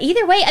 But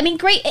either way, I mean,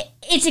 great.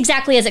 It's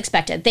exactly as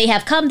expected. They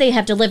have come, they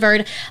have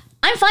delivered.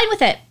 I'm fine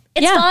with it.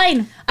 It's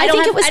fine. I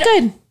think it was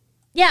good.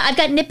 Yeah, I've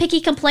got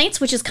nitpicky complaints,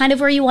 which is kind of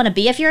where you want to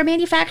be if you're a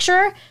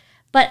manufacturer.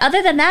 But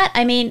other than that,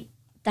 I mean,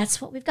 that's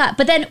what we've got.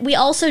 But then we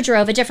also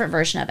drove a different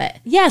version of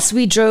it. Yes,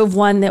 we drove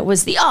one that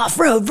was the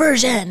off-road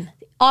version.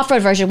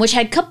 Off-road version, which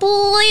had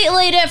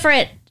completely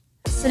different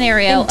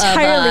scenario.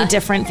 Entirely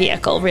different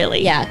vehicle,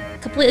 really. Yeah.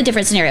 Completely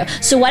different scenario.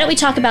 So why don't we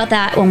talk about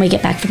that when we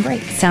get back from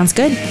break? Sounds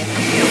good.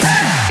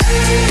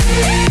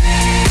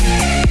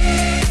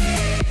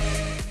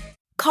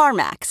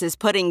 CarMax is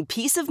putting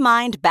peace of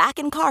mind back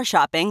in car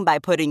shopping by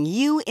putting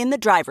you in the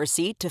driver's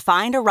seat to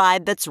find a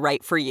ride that's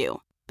right for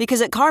you.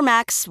 Because at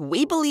CarMax,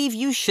 we believe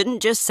you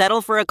shouldn't just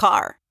settle for a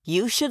car.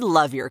 You should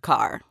love your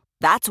car.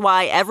 That's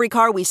why every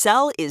car we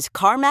sell is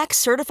CarMax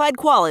certified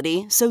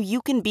quality, so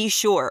you can be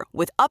sure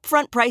with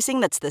upfront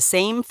pricing that's the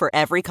same for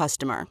every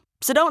customer.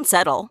 So don't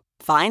settle.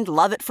 Find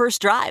love at first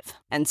drive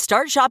and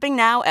start shopping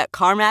now at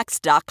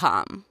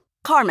CarMax.com.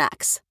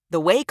 CarMax, the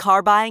way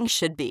car buying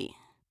should be.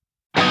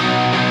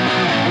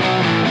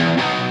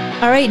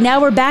 All right, now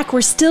we're back.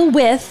 We're still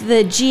with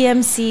the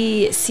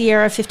GMC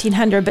Sierra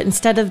 1500, but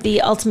instead of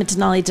the Ultimate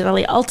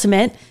Denali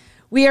Ultimate,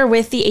 we are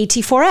with the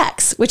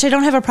AT4X, which I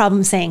don't have a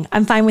problem saying.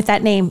 I'm fine with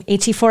that name.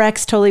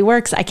 AT4X totally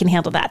works. I can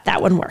handle that.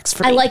 That one works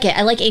for me. I like it.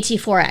 I like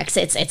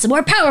AT4X. It's a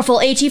more powerful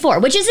AT4,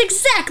 which is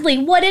exactly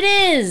what it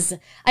is.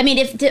 I mean,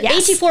 if the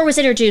AT4 was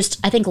introduced,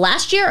 I think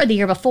last year or the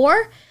year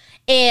before,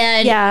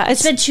 and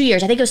it's been 2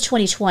 years. I think it was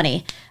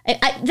 2020.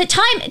 The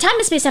time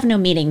and space have no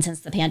meaning since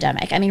the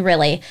pandemic. I mean,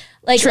 really.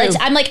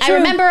 I'm like, I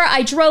remember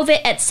I drove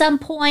it at some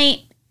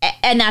point,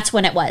 and that's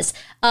when it was.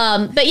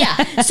 But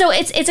yeah, so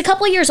it's a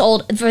couple of years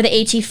old for the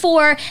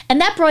AT4, and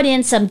that brought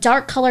in some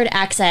dark colored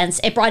accents.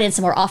 It brought in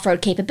some more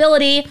off-road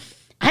capability.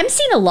 I'm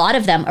seeing a lot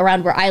of them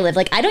around where I live.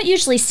 Like, I don't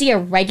usually see a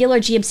regular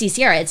GMC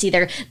Sierra. It's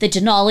either the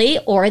Denali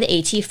or the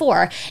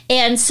AT4.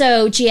 And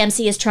so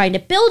GMC is trying to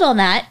build on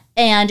that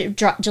and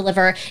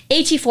deliver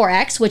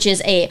AT4X, which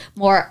is a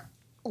more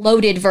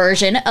loaded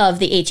version of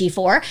the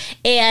AT4,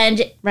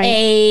 and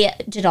a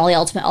Denali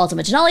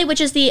Ultimate Denali,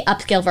 which is the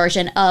upscale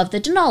version of the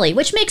Denali,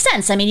 which makes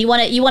sense. I mean, you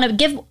want to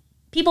give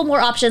people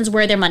more options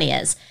where their money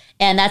is.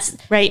 And that's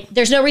right.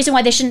 There's no reason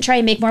why they shouldn't try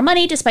and make more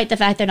money, despite the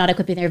fact they're not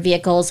equipping their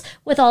vehicles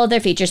with all of their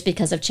features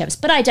because of chips.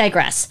 But I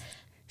digress.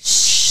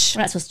 Shh.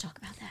 We're not supposed to talk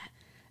about that.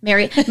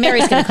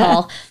 Mary's going to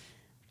call.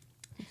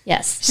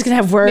 Yes. She's going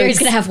to have words. Mary's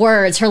going to have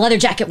words. Her leather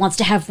jacket wants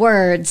to have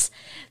words.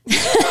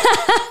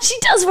 She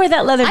does wear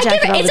that leather jacket all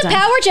the time. It's a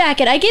power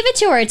jacket. I give it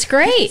to her. It's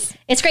great.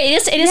 It's great.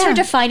 It is her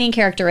defining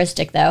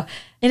characteristic, though.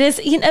 It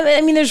is. You know,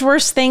 I mean, there's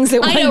worse things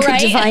that one could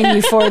define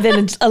you for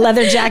than a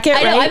leather jacket,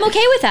 right? I know. I'm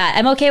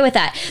okay with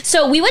that.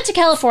 So we went to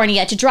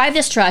California to drive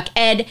this truck,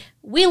 and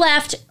we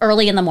left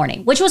early in the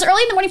morning, which was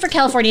early in the morning for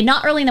California,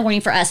 not early in the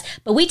morning for us.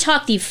 But we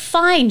talked the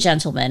fine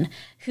gentlemen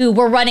who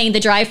were running the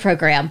drive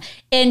program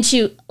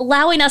into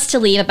allowing us to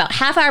leave about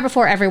half hour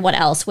before everyone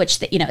else,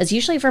 which is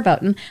usually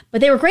verboten.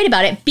 But they were great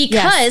about it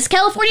because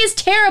California is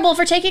terrible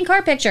for taking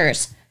car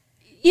pictures.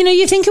 You know,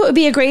 you think it would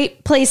be a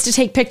great place to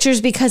take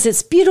pictures because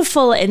it's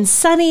beautiful and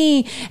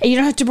sunny and you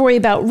don't have to worry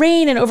about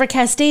rain and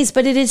overcast days,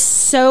 but it is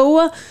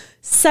so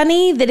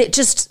sunny that it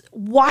just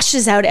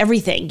washes out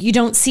everything. You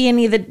don't see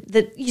any of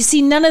you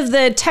see none of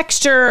the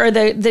texture or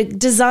the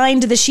design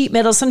to the sheet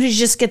metal. Sometimes you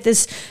just get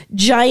this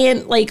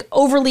giant, like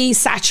overly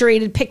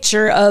saturated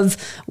picture of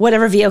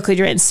whatever vehicle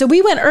you're in. So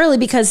we went early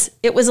because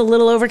it was a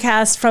little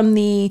overcast from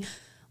the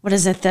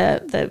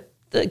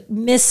the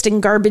mist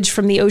and garbage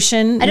from the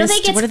ocean. I don't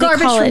think it's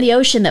garbage from the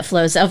ocean that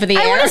flows over the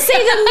air. I want to say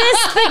the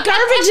mist, the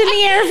garbage in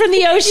the air from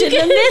the ocean.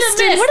 The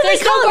mist. And what do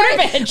they call it?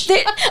 Garbage.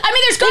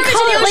 There's garbage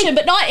in the ocean,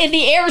 but not in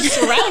the air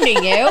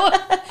surrounding you.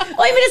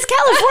 Well, I mean, it's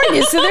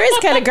California, so there is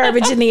kind of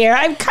garbage in the air.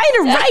 I'm kind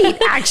of right,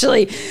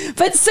 actually.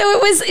 But so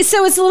it's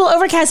a little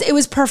overcast. It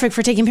was perfect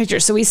for taking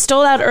pictures. So we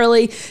stole out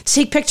early to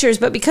take pictures.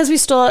 But because we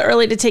stole out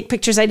early to take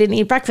pictures, I didn't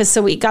eat breakfast.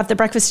 So we got the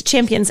breakfast at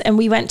Champions and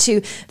we went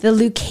to the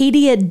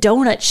Leucadia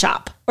Donut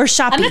Shop. Or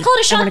Shoppy. I'm going to call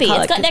it a Shoppy.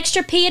 It's got an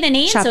extra P and an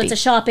E, so it's a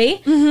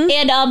Shoppy. Mm-hmm.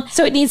 And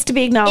so it needs to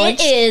be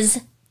acknowledged. It is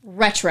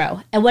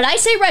retro. And when I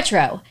say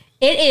retro,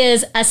 it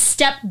is a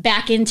step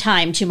back in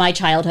time to my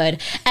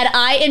childhood. And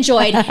I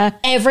enjoyed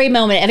every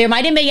moment. It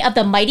reminded me of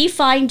the Mighty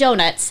Fine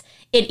Donuts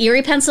in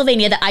Erie,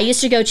 Pennsylvania that I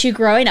used to go to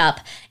growing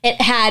up.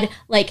 It had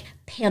like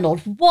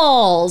paneled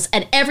walls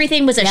and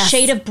everything was a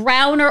shade of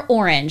brown or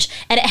orange.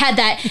 And it had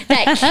that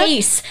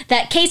case,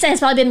 that has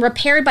probably been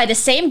repaired by the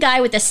same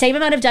guy with the same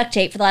amount of duct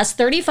tape for the last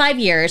 35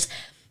 years.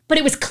 But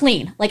it was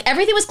clean. Like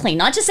everything was clean.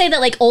 Not to say that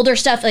like older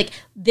stuff, like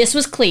this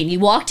was clean. You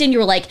walked in, you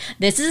were like,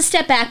 this is a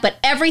step back, but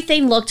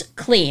everything looked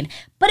clean.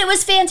 But it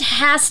was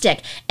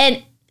fantastic.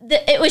 And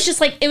it was just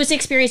like, it was the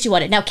experience you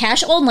wanted. Now,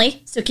 cash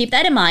only, so keep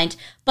that in mind.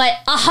 But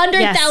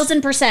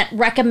 100,000%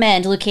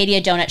 recommend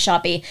Leucadia Donut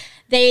Shoppy.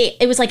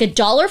 It was like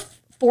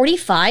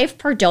 $1.45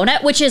 per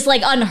donut, which is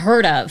like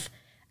unheard of.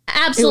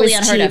 Absolutely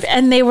unheard of.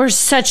 And they were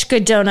such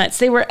good donuts.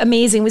 They were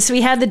amazing. So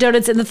we had the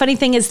donuts. And the funny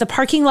thing is the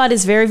parking lot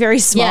is very, very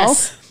small.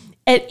 Yes.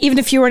 And even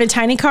if you were in a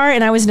tiny car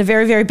and I was in a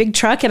very, very big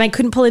truck and I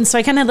couldn't pull in. So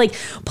I kind of like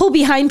pull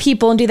behind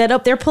people and do that.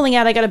 Oh, they're pulling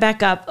out. I got to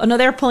back up. Oh, no,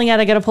 they're pulling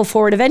out. I got to pull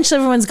forward. Eventually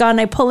everyone's gone.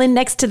 I pull in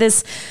next to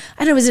this,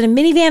 I don't know, was it a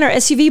minivan or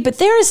SUV? But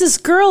there is this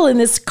girl in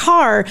this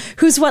car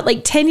who's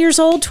like 10 years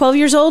old, 12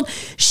 years old.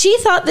 She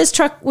thought this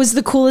truck was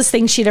the coolest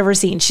thing she'd ever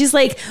seen. She's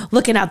like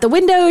looking out the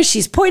window.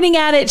 She's pointing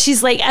at it.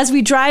 She's like, as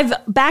we drive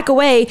back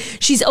away,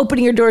 she's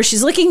opening her door.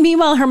 She's looking.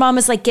 Meanwhile, her mom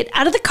is like, get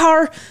out of the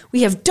car.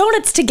 We have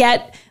donuts to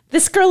get.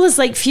 This girl is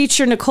like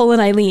future Nicole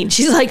and Eileen.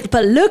 She's like,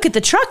 but look at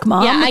the truck,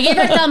 Mom. Yeah, I gave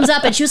her a thumbs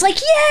up and she was like,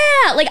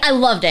 yeah. Like, I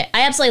loved it.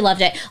 I absolutely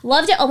loved it.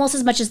 Loved it almost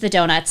as much as the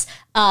donuts.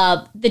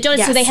 So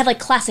they had like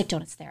classic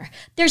donuts there.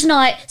 There's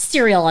not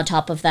cereal on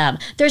top of them.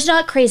 There's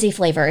not crazy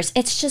flavors.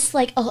 It's just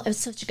like, it was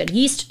such a good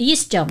yeast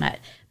donut.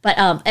 But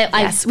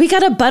we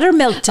got a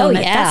buttermilk donut. Oh,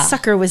 yeah. That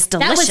sucker was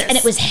delicious. And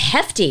it was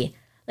hefty.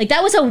 Like,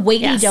 that was a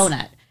weighty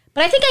donut.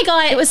 But I think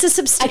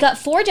I got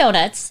 4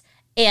 donuts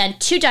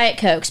and 2 Diet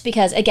Cokes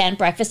because, again,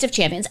 breakfast of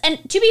champions.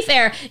 And to be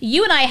fair,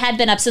 you and I had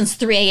been up since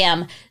 3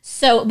 a.m.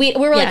 So we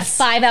were like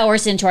 5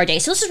 hours into our day.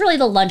 So this is really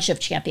the lunch of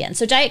champions.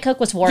 So Diet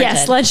Coke was warranted.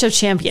 Yes, lunch of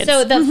champions.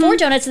 So the 4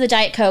 donuts of the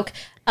Diet Coke,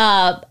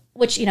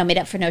 which, made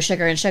up for no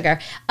sugar and sugar,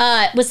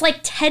 was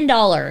like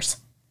 $10.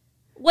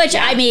 Which,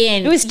 I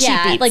mean, it was cheap.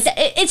 Yeah, like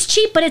it's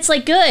cheap, but it's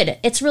like good.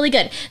 It's really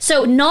good.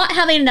 So not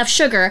having enough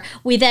sugar,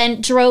 we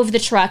then drove the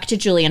truck to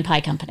Julian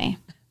Pie Company.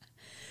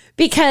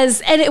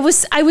 I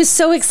was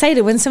so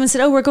excited when someone said,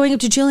 oh, we're going up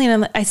to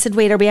Julian. I said,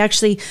 wait, are we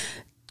actually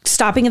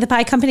stopping at the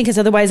pie company? Because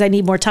otherwise I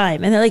need more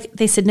time. And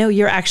they said, no,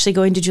 you're actually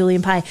going to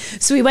Julian Pie.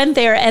 So we went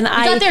there and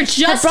I got there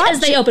just as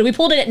they opened. We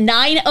pulled it at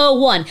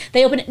 9:01.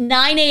 They opened at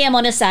 9 a.m.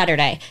 on a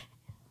Saturday.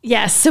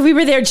 Yes. So we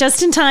were there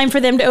just in time for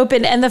them to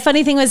open. And the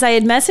funny thing was I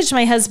had messaged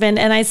my husband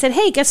and I said,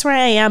 hey, guess where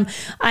I am?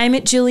 I'm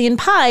at Julian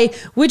Pie.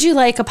 Would you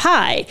like a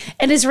pie?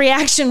 And his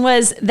reaction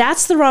was,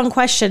 that's the wrong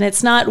question.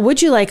 It's not,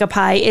 would you like a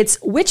pie? It's,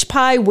 which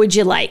pie would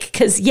you like?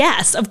 Because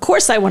yes, of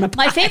course I want a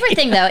pie. My favorite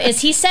thing though,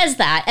 is he says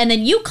that and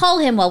then you call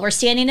him while we're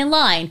standing in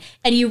line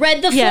and you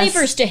read the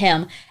flavors to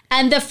him.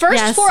 And the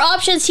first 4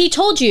 options he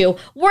told you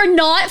were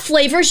not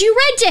flavors you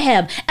read to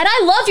him. And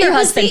I love your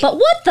husband, but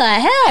what the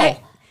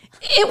hell?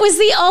 It was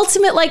the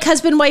ultimate like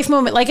husband-wife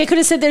moment. Like I could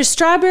have said there's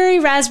strawberry,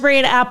 raspberry,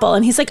 and apple.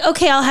 And he's like,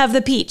 okay, I'll have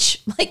the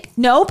peach. I'm like,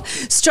 nope.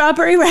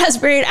 Strawberry,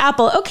 raspberry, and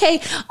apple. Okay,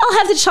 I'll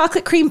have the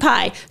chocolate cream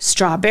pie.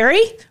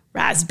 Strawberry,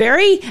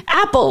 raspberry,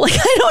 apple. Like,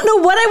 I don't know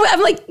what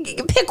I'm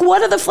like, pick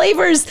one of the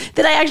flavors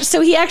that I actually,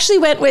 so he actually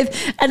went with,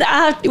 and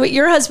what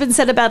your husband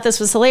said about this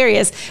was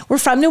hilarious. We're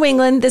from New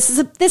England. This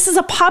is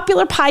a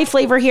popular pie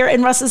flavor here.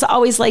 And Russ has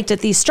always liked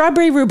it, the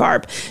strawberry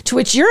rhubarb, to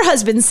which your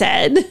husband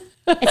said,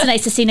 it's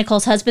nice to see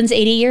Nicole's husband's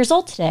 80 years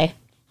old today.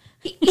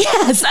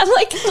 Yes. I'm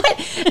like, what?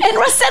 And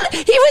Russ said,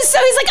 he's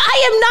like,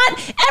 I am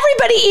not,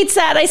 everybody eats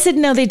that. I said,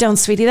 no, they don't,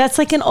 sweetie. That's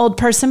like an old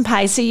person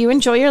pie. So you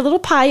enjoy your little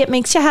pie. It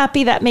makes you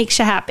happy. That makes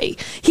you happy.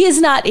 He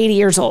is not 80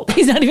 years old.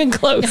 He's not even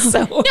close.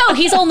 So. No,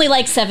 he's only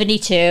like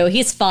 72.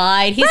 He's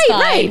fine. He's fine.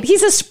 Right.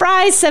 He's a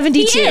spry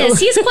 72. He is.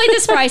 He's quite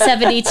the spry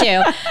 72.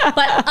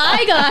 But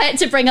I got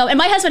to bring home, and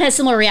my husband has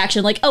similar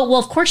reaction. Like, oh, well,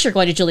 of course you're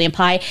going to Julian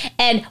Pie.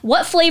 And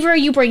what flavor are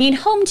you bringing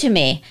home to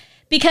me?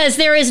 Because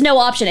there is no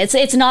option.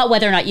 It's not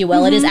whether or not you will.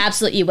 Mm-hmm. It is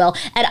absolutely you will.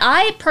 And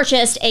I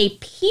purchased a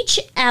peach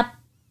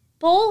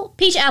apple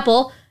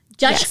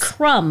Dutch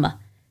crumb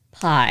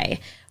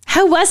pie.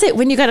 How was it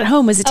when you got it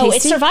home? Was it tasty? Oh,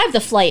 it survived the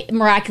flight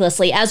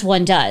miraculously, as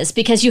one does,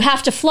 because you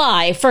have to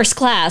fly first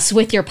class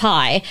with your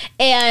pie.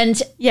 And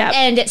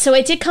so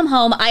it did come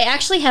home. I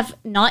actually have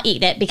not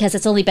eaten it because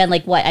it's only been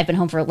like, I've been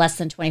home for less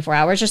than 24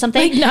 hours or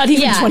something. Like not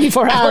even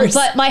 24 hours.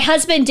 But my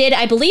husband did,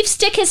 I believe,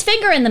 stick his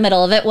finger in the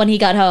middle of it when he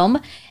got home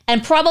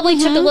and probably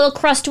took a little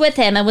crust with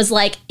him and was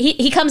like,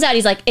 he comes out,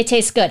 he's like, it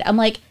tastes good. I'm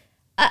like,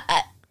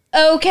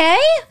 okay.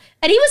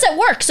 And he was at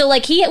work. So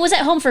like he was at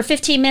home for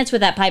 15 minutes with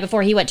that pie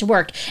before he went to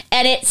work.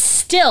 And it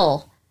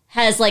still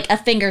has like a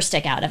finger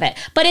stick out of it.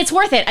 But it's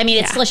worth it. I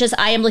mean, it's delicious.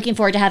 I am looking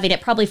forward to having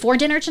it probably for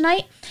dinner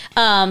tonight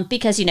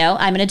because,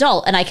 I'm an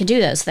adult and I can do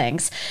those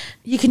things.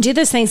 You can do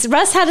those things.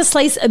 Russ had a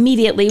slice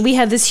immediately. We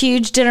had this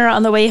huge dinner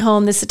on the way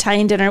home, this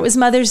Italian dinner. It was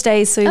Mother's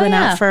Day, so we went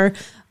out for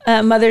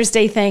Mother's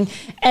Day thing.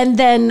 And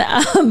then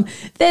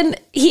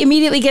he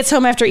immediately gets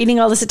home after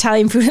eating all this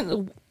Italian food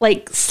and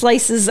like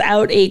slices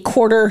out a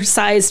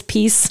quarter-sized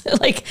piece.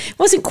 Like it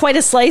wasn't quite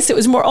a slice. It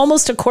was more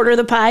almost a quarter of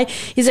the pie.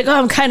 He's like,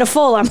 I'm kind of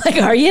full. I'm like,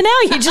 are you now?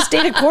 You just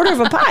ate a quarter of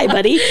a pie,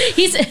 buddy.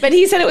 But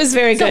he said it was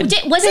very good.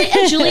 Was it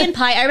a julienne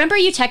pie? I remember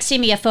you texting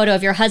me a photo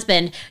of your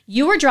husband.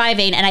 You were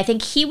driving, and I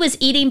think he was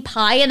eating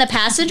pie in the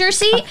passenger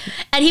seat,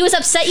 and he was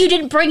upset you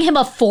didn't bring him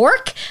a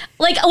fork.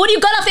 Like, when you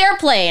got off the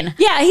airplane.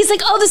 Yeah, he's like,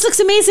 this looks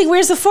amazing.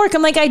 Where's the fork?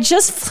 I'm like, I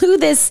just flew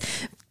this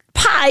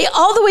pie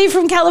all the way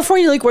from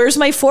California. Like, where's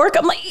my fork?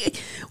 I'm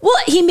like, well,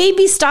 he made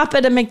me stop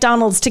at a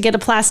McDonald's to get a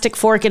plastic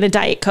fork and a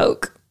Diet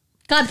Coke.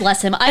 God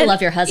bless him. I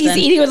love your husband.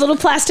 He's eating a little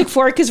plastic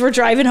fork because we're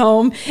driving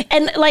home.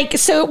 And like,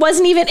 so it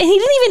wasn't even, and he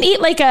didn't even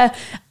eat like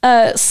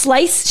a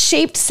slice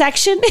shaped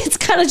section. It's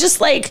kind of just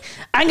like,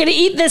 I'm going to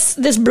eat this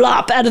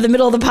blop out of the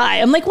middle of the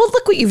pie. I'm like, well,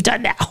 look what you've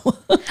done now.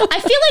 I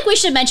feel like we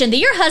should mention that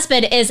your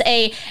husband is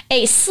a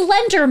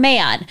slender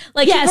man.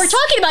 Like we're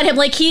talking about him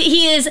like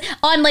he is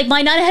on like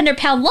my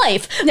 900-pound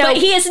life. No. But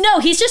he's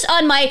just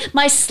on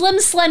my slim,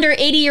 slender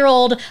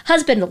 80-year-old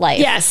husband life.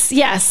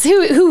 Yes.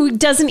 Who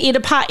doesn't eat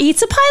a pie,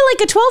 eats a pie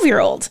like a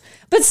 12-year-old.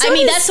 But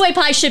that's the way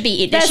pie should be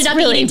eaten. They should not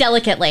be eating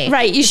delicately.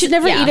 Right. You should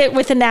never eat it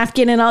with a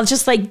napkin and I'll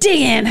just like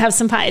dig in, have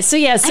some pie. So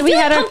we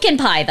had pumpkin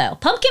pie though.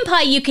 Pumpkin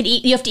pie you could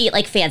eat, you have to eat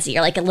like fancy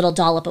or like a little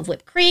dollop of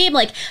whipped cream.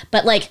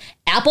 But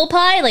apple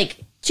pie,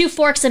 like 2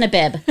 forks and a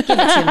bib. Give it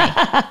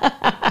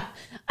to me.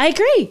 I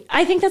agree.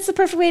 I think that's the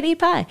perfect way to eat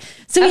pie.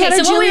 So we had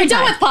our when we were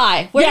done with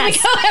pie, where did we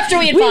go after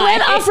we had pie? We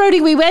went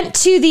off-roading. We went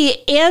to the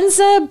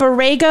Anza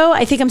Borrego,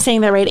 I think I'm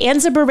saying that right,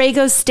 Anza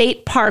Borrego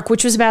State Park,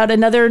 which was about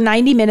another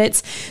 90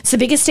 minutes. It's the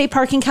biggest state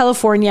park in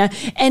California,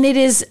 and it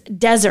is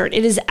desert.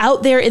 It is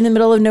out there in the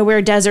middle of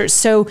nowhere desert.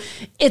 So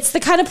it's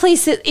the kind of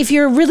place that if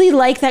you're really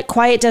like that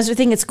quiet desert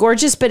thing, it's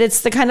gorgeous, but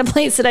it's the kind of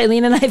place that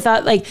Eileen and I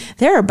thought, like,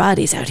 there are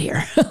bodies out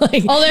here.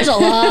 There's a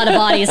lot of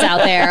bodies out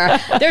there.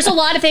 There's a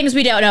lot of things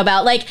we don't know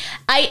about. Like,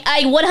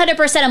 I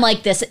 100% am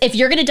like this. If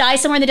you're going to die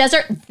somewhere in the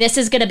desert, this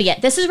is going to be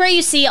it. This is where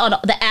you see on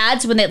the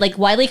ads when they like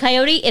Wile E.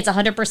 Coyote, it's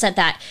 100%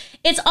 that.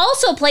 It's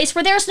also a place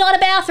where there's not a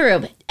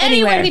bathroom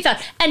anywhere to be found.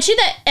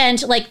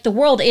 And like the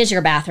world is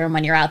your bathroom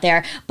when you're out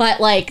there. But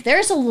like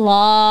there's a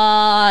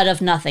lot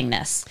of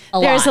nothingness.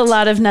 There's a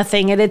lot of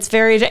nothing. And it's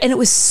and it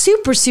was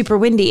super, super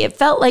windy. It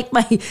felt like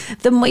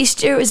the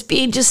moisture was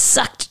being just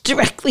sucked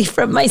directly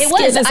from my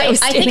skin.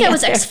 I think I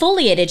was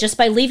exfoliated just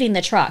by leaving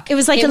the truck. It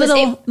was like a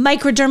little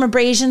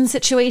microdermabrasion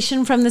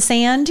situation from the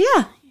sand.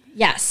 Yeah.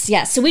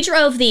 Yes. So we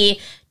drove the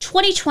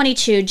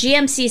 2022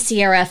 GMC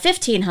Sierra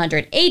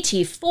 1500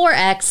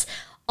 AT4X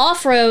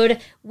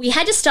off-road. We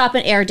had to stop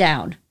and air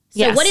down.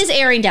 So what is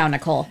airing down,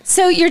 Nicole?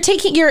 So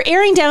you're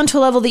airing down to a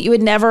level that you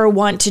would never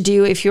want to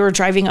do if you were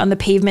driving on the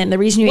pavement. And the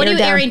reason what are you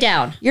airing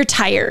down? Your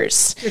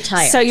tires.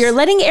 So you're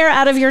letting air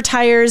out of your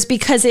tires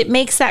because it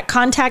makes that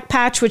contact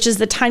patch, which is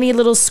the tiny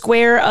little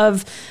square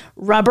of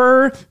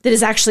rubber that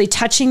is actually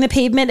touching the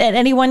pavement at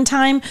any one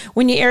time.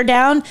 When you air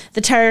down,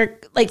 the tire,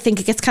 think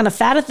it gets kind of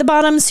fat at the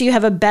bottom. So you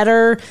have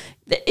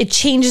it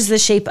changes the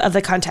shape of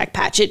the contact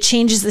patch. It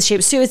changes the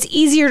shape. So it's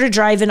easier to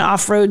drive in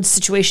off-road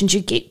situations.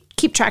 You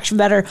keep traction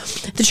better.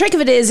 The trick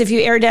of it is if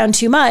you air down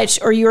too much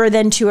or you're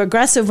then too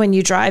aggressive when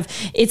you drive,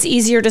 it's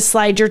easier to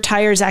slide your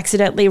tires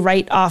accidentally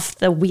right off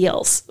the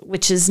wheels,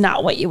 which is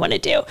not what you want to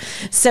do.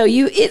 So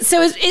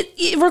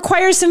it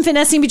requires some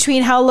finessing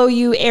between how low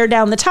you air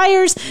down the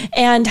tires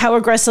and how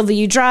aggressively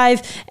you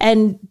drive,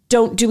 and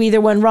don't do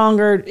either one wrong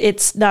or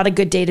it's not a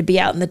good day to be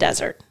out in the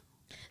desert.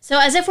 So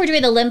as if we're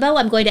doing the limbo,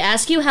 I'm going to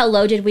ask you, how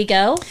low did we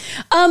go?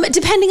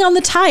 Depending on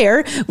the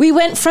tire, we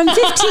went from 15,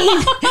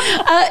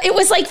 it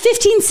was like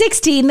 15,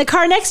 16. The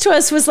car next to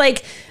us was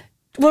like,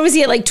 what was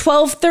he at, like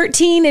 12,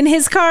 13 in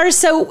his car?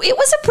 So it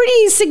was a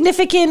pretty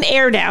significant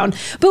air down,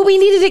 but we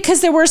needed it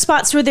because there were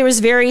spots where there was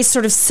very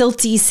sort of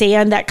silty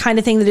sand, that kind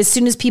of thing, that as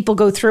soon as people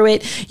go through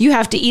it, you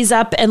have to ease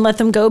up and let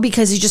them go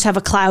because you just have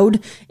a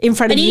cloud in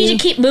front of you. And you need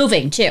to keep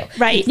moving too.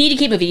 Right. You need to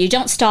keep moving. You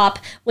don't stop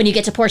when you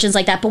get to portions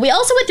like that. But we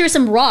also went through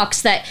some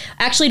rocks that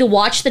actually, to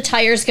watch the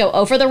tires go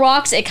over the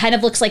rocks, it kind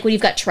of looks like when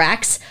you've got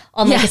tracks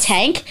on like a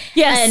tank.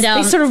 Yes. And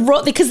they sort of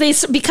roll because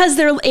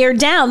they're aired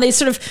down, they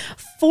sort of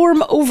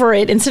form over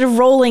it instead of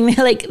rolling.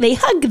 They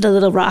hug the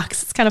little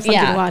rocks. It's kind of fun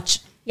to watch.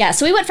 Yeah,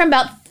 so we went from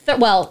about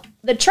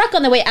the truck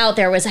on the way out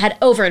there had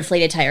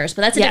overinflated tires,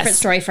 but that's a different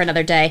story for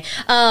another day.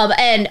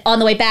 And on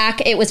the way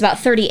back, it was about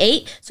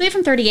 38. So we went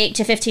from 38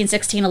 to 15,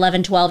 16,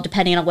 11, 12,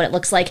 depending on what it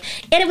looks like.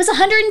 And it was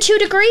 102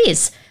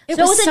 degrees. It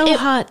was so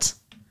hot.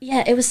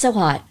 Yeah, it was so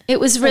hot. It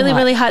was really,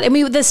 really hot.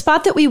 And the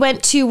spot that we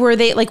went to where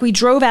we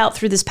drove out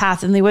through this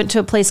path and they went to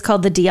a place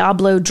called the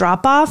Diablo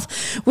Drop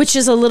Off, which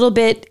is a little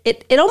bit,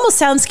 it almost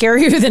sounds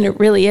scarier than it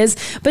really is,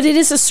 but it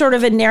is a sort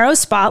of a narrow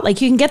spot.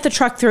 Like you can get the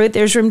truck through it.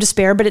 There's room to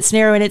spare, but it's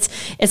narrow and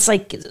it's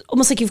like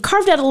almost like you've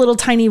carved out a little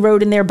tiny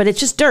road in there, but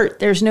it's just dirt.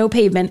 There's no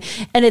pavement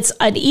and it's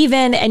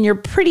uneven and you're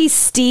pretty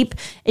steep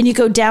and you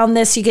go down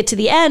this, you get to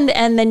the end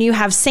and then you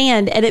have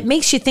sand and it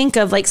makes you think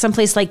of like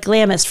someplace like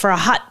Glamis for a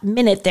hot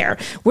minute there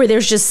where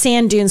there's just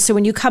sand dunes. So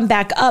when you come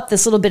back up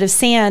this little bit of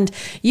sand,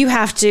 you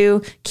have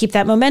to keep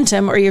that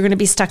momentum or you're going to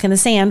be stuck in the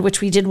sand,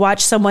 which we did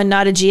watch someone,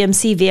 not a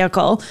GMC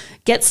vehicle,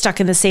 get stuck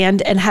in the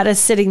sand and had us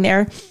sitting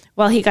there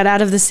while he got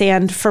out of the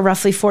sand for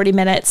roughly 40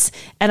 minutes.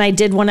 And I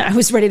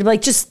was ready to be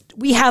like,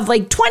 we have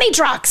like 20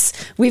 trucks.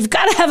 We've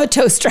got to have a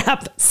tow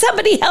strap.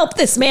 Somebody help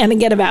this man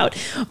and get him out.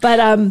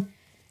 But,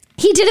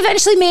 he did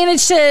eventually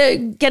manage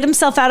to get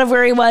himself out of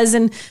where he was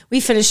and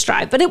we finished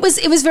drive. But it was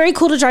very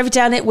cool to drive it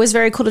down. It was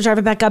very cool to drive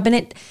it back up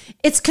and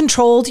it's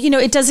controlled. You know,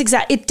 it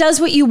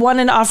does what you want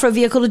an off-road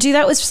vehicle to do.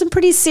 That was some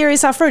pretty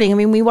serious off-roading. I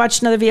mean, we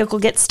watched another vehicle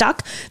get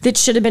stuck that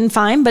should have been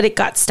fine, but it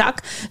got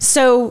stuck.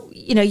 So,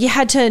 you know, you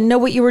had to know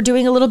what you were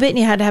doing a little bit and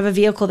you had to have a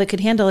vehicle that could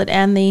handle it.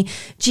 And the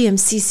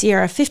GMC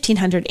Sierra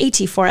 1500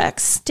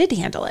 AT4X did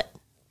handle it.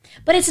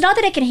 But it's not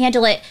that it can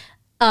handle it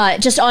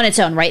just on its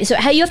own, right? So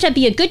you have to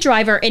be a good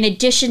driver in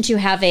addition to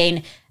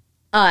having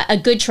a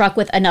good truck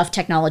with enough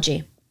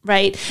technology.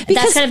 Right.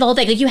 Because that's kind of the whole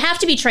thing. Like you have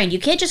to be trained. You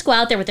can't just go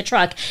out there with a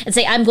truck and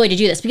say, I'm going to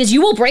do this because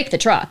you will break the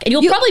truck and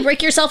you'll probably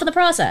break yourself in the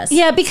process.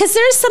 Yeah, because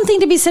there's something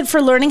to be said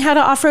for learning how to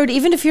off-road,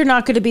 even if you're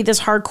not going to be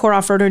this hardcore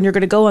off-roader and you're going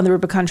to go on the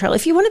Rubicon Trail.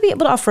 If you want to be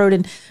able to off-road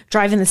and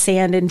drive in the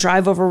sand and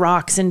drive over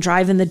rocks and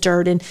drive in the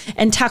dirt and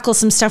tackle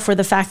some stuff where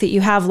the fact that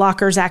you have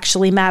lockers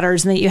actually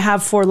matters and that you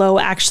have 4-low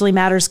actually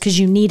matters because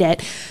you need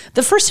it.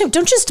 The first time,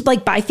 don't just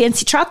like buy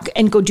fancy truck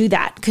and go do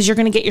that because you're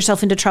going to get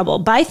yourself into trouble.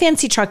 Buy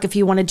fancy truck if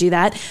you want to do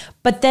that,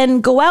 but then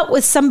go out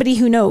with somebody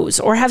who knows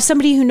or have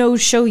somebody who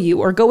knows show you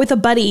or go with a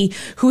buddy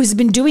who's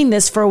been doing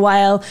this for a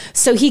while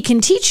so he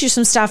can teach you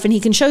some stuff and he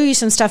can show you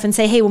some stuff and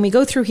say, hey, when we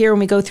go through here, when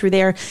we go through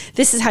there,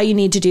 this is how you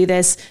need to do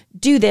this,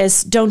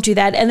 don't do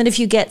that. And then if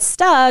you get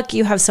stuck,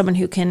 you have someone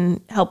who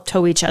can help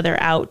tow each other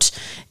out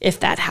if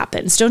that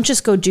happens. Don't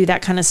just go do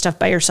that kind of stuff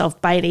by yourself,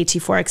 buy an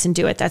AT4X and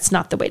do it. That's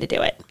not the way to do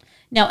it.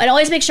 No, and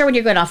always make sure when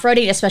you're going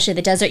off-roading, especially in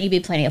the desert, you be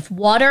plenty of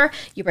water.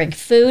 You bring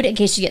food in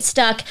case you get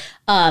stuck,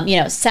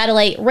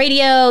 satellite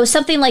radio,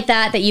 something like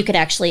that you could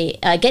actually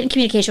get in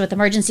communication with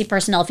emergency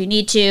personnel if you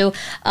need to.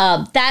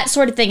 That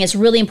sort of thing is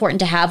really important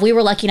to have. We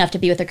were lucky enough to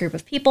be with a group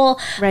of people.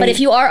 Right. But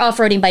if you are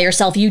off-roading by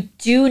yourself, you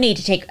do need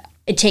to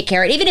take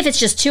care of it, even if it's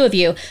just two of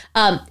you,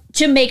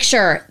 to make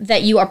sure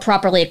that you are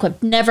properly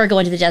equipped. Never go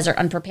into the desert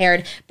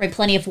unprepared. Bring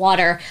plenty of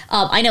water.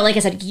 I know, like I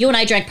said, you and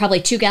I drank probably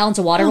 2 gallons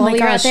of water while we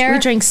were out there. We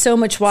drank so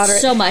much water.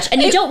 So much.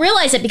 And you don't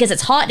realize it because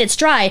it's hot and it's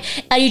dry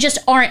and you just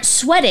aren't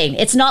sweating.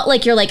 It's not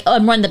like you're like, oh,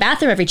 I'm running the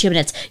bathroom every 2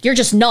 minutes. You're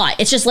just not.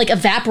 It's just like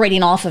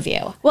evaporating off of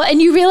you. Well,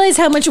 and you realize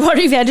how much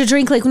water you've had to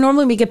drink. Like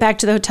normally when we get back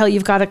to the hotel,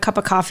 you've got a cup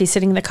of coffee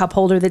sitting in the cup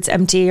holder that's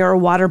empty or a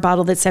water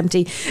bottle that's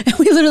empty. And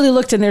we literally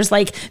looked and there's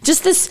like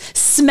just this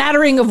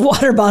smattering of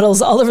water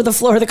bottles all over the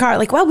floor of the car.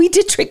 Like, wow, we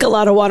did drink a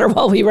lot of water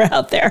while we were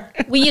out there.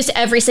 We used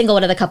every single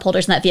one of the cup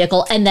holders in that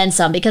vehicle and then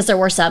some because there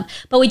were some.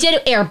 But we did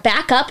air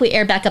back up. We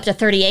aired back up to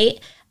 38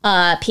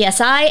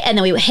 PSI and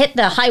then we hit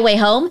the highway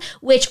home,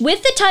 which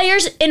with the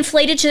tires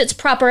inflated to its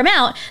proper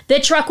amount, the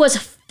truck was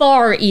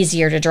far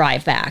easier to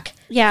drive back.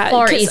 Yeah.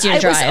 Far easier to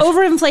drive. It was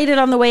overinflated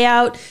on the way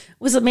out,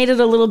 made it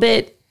a little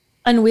bit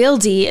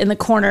unwieldy in the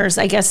corners,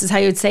 I guess is how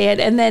you would say it.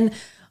 And then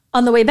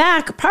on the way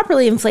back,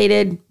 properly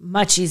inflated,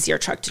 much easier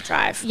truck to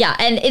drive. Yeah,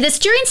 and the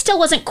steering still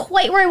wasn't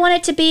quite where I wanted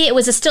it to be. It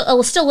was still a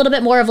little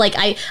bit more of like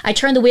I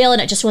turned the wheel and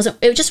it just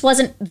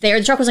wasn't there.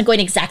 The truck wasn't going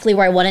exactly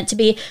where I wanted it to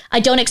be. I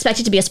don't expect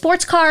it to be a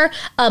sports car,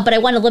 but I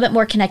want a little bit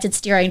more connected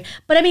steering.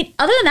 But I mean,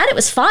 other than that, it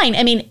was fine.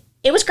 I mean,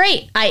 it was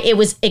great. It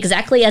was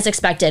exactly as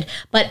expected.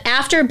 But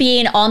after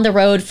being on the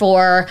road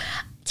for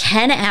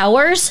 10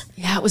 hours.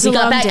 Yeah, it was a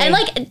long day. And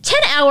like 10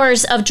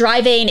 hours of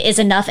driving is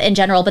enough in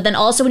general, but then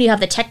also when you have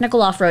the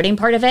technical off-roading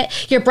part of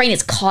it, your brain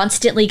is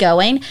constantly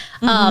going.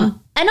 Mm-hmm.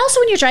 And also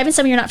when you're driving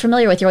somewhere you're not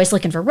familiar with, you're always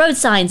looking for road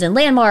signs and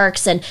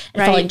landmarks and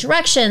following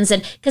directions.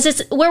 And because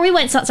it's where we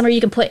went, it's not somewhere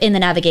you can put in the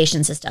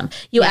navigation system.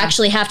 You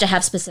actually have to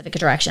have specific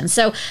directions.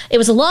 So it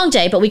was a long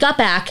day, but we got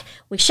back,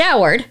 we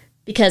showered,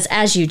 because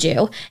as you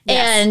do,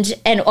 yes.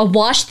 and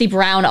washed the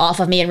brown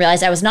off of me and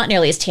realized I was not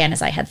nearly as tan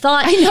as I had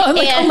thought. I know. I'm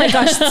like, oh my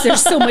gosh,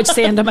 there's so much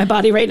sand on my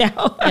body right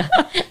now. Yeah.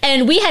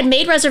 And we had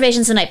made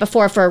reservations the night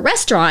before for a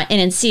restaurant in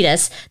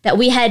Encinitas that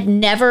we had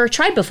never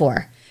tried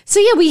before. So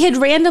yeah, we had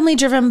randomly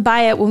driven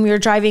by it when we were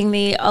driving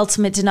the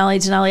Ultimate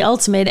Denali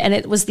Ultimate, and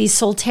it was the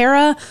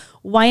Solterra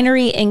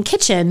Winery and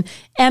Kitchen.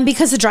 And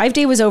because the drive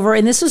day was over,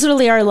 and this was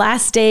really our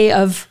last day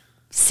of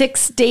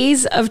 6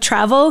 days of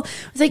travel.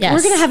 It was like, Yes.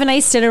 we're going to have a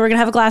nice dinner. We're going to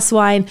have a glass of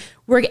wine.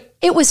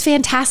 It was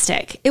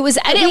fantastic. It was,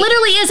 And it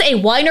literally is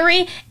a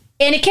winery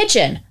and a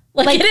kitchen.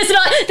 Like it is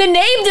not, the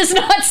name does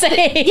not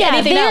say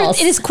anything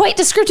else. It is quite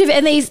descriptive,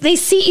 and they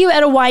seat you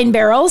at a wine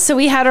barrel. So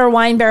we had our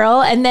wine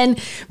barrel, and then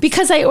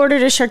because I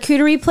ordered a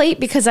charcuterie plate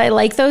because I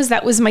like those,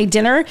 that was my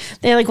dinner.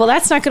 They're like, well,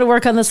 that's not going to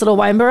work on this little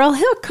wine barrel.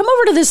 Come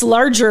over to this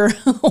larger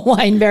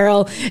wine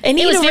barrel and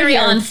eat it was over very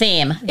here. on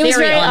theme. It was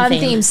very on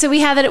theme. So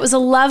we had that. It was a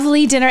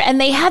lovely dinner, and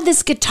they had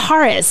this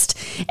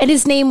guitarist, and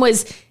his name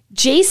was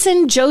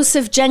Jason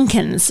Joseph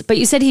Jenkins, but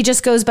you said he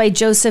just goes by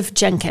Joseph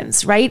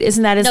Jenkins, right?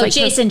 Isn't that his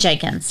Jason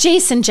Jenkins.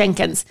 Jason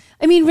Jenkins.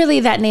 I mean, really,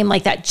 that name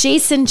like that,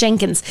 Jason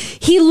Jenkins.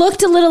 He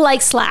looked a little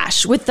like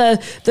Slash with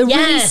the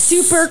really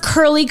super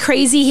curly,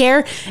 crazy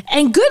hair.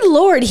 And good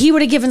Lord, he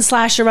would have given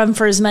Slash a run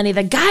for his money.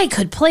 The guy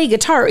could play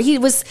guitar. He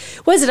was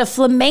it a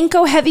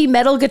flamenco heavy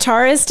metal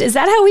guitarist? Is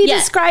that how he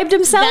described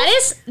himself?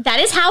 That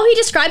is how he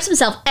describes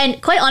himself.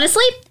 And quite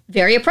honestly,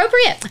 very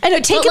appropriate. I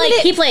know. Take a minute.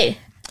 He played.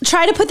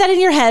 Try to put that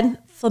in your head.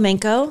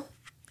 Flamenco,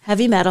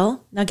 heavy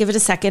metal. Now give it a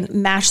second.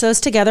 Mash those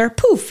together.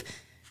 Poof.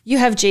 You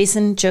have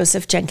Jason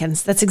Joseph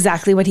Jenkins. That's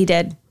exactly what he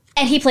did.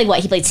 And he played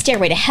what? He played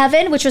Stairway to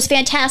Heaven, which was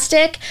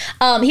fantastic.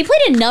 He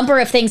played a number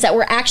of things that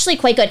were actually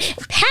quite good.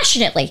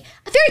 Passionately.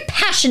 A very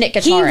passionate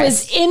guitarist. He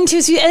was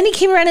into, and he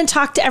came around and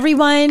talked to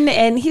everyone,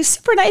 and he was a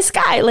super nice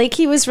guy. Like,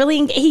 he was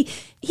really, he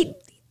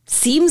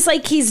seems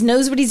like he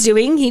knows what he's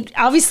doing. He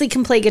obviously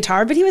can play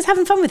guitar, but he was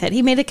having fun with it.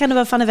 He made it kind of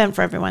a fun event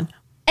for everyone.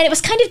 And it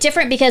was kind of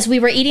different because we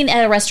were eating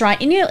at a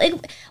restaurant, and like,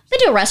 when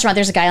to a restaurant,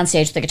 there's a guy on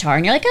stage with a guitar,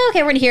 and you're like, oh,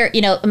 okay, we're gonna hear,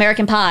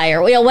 American Pie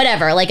or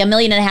whatever, like 1.5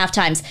 million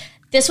times.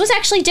 This was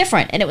actually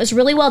different, and it was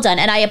really well done,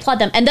 and I applaud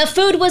them. And the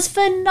food was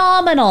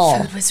phenomenal.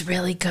 Food was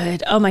really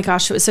good. Oh my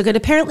gosh, it was so good.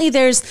 Apparently,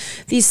 there's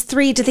these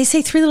 3. Did they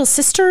say 3 little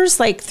sisters?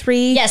 Like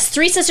 3? Yes,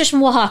 3 sisters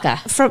from Oaxaca.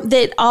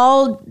 That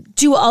all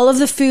do all of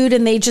the food,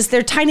 and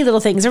they're tiny little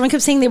things. Everyone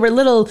kept saying they were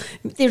little.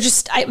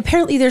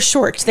 Apparently they're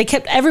short.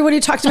 Everyone who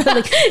talked about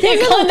like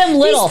they're calling them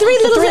little. These 3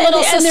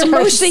 little sisters. And they're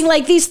motioning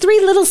like these 3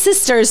 little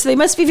sisters. So they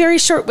must be very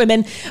short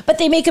women, but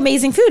they make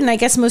amazing food. And I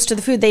guess most of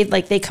the food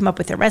they come up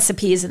with their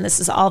recipes, and this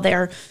is all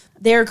their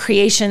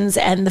creations,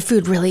 and the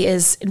food really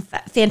is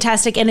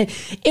fantastic. And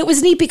it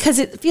was neat because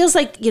it feels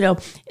like,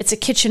 it's a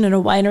kitchen and a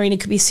winery, and it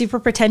could be super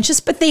pretentious,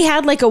 but they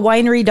had like a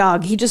winery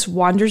dog. He just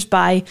wanders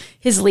by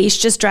his leash,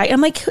 just drag.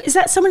 I'm like, is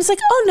that someone? It's like,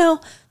 oh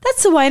no,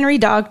 that's the winery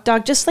dog.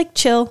 Dog just like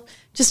chill.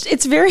 Just,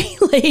 it's very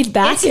laid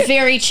back. It's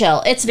very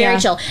chill. It's very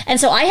chill.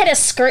 And so I had a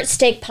skirt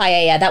steak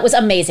paella. That was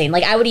amazing.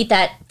 Like, I would eat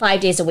that 5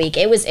 days a week.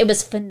 It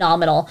was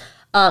phenomenal.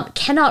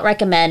 Cannot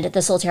recommend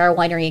the Solterra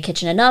Winery and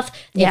Kitchen enough.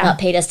 They have not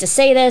paid us to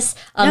say this.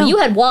 No. You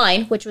had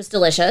wine, which was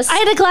delicious. I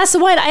had a glass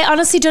of wine. I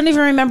honestly don't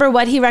even remember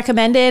what he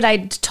recommended.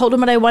 I told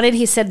him what I wanted.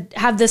 He said,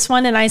 have this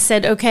one. And I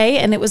said, okay.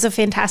 And it was a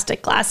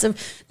fantastic glass of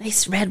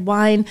nice red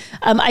wine.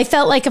 I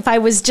felt like if I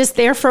was just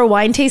there for a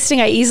wine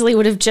tasting, I easily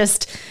would have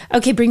just,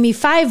 okay, bring me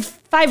five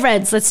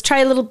reds. Let's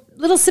try a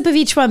little sip of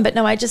each one. But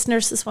no, I just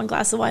nursed this one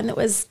glass of wine that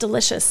was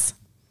delicious.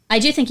 I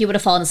do think you would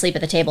have fallen asleep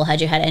at the table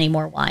had you had any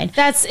more wine.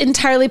 That's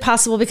entirely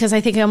possible because I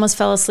think I almost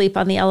fell asleep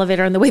on the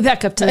elevator on the way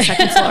back up to the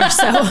second floor.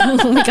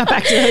 So when we got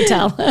back to the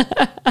hotel.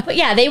 But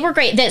yeah, they were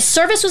great. The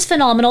service was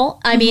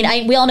phenomenal. I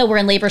mean, we all know we're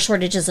in labor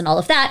shortages and all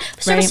of that.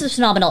 The service was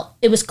phenomenal.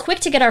 It was quick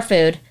to get our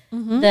food.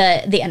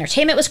 The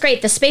entertainment was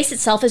great. The space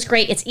itself is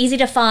great. It's easy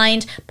to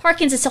find.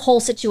 Parking's a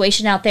whole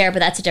situation out there, but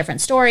that's a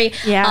different story.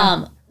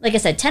 Yeah. Like I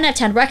said, 10 out of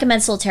 10,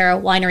 recommend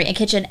Solterra Winery and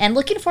Kitchen, and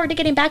looking forward to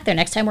getting back there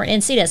next time we're in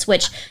Encinitas,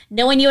 which,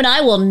 knowing you and I,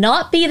 will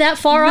not be that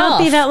far off. Not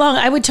be that long.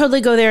 I would totally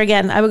go there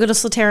again. I would go to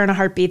Solterra in a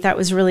heartbeat. That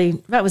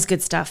was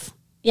good stuff.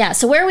 Yeah,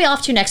 so where are we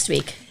off to next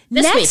week?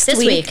 This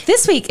week.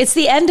 This week. It's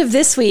the end of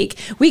this week.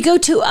 We go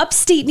to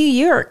upstate New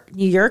York.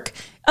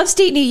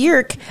 Upstate New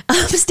York.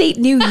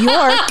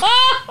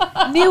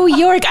 New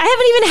York. I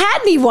haven't even had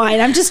any wine.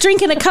 I'm just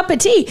drinking a cup of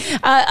tea.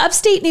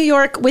 Upstate New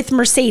York with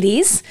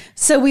Mercedes.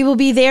 So we will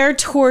be there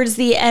towards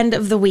the end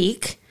of the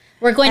week.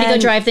 We're going to go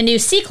drive the new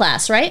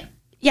C-Class, right?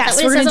 Yes. Is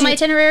that what it says on my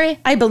itinerary?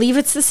 I believe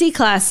it's the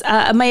C-Class.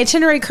 My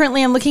itinerary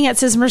currently I'm looking at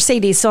says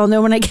Mercedes, so I'll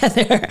know when I get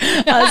there.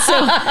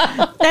 So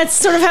that's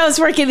sort of how it's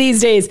working these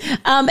days.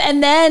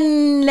 And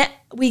then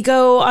we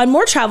go on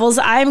more travels.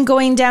 I'm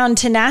going down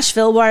to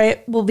Nashville where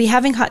I will be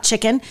having hot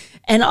chicken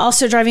and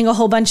also driving a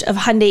whole bunch of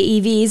Hyundai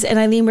EVs. And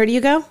Eileen, where do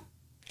you go?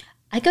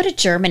 I go to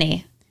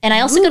Germany. And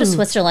I also go to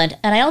Switzerland,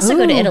 and I also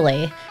go to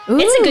Italy.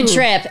 It's a good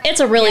trip. It's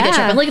a really good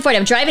trip. I'm looking forward to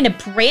it. I'm driving a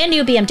brand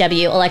new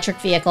BMW electric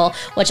vehicle,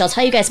 which I'll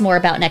tell you guys more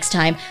about next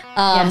time.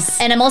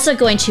 And I'm also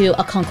going to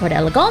a Concorde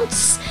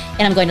Elegance,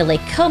 and I'm going to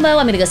Lake Como.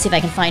 I'm going to go see if I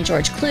can find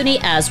George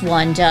Clooney, as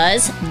one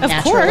does,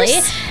 naturally.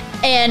 Course.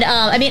 And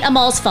I mean,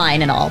 Amal's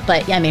fine and all,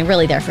 but I mean,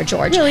 really there for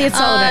George. Really, it's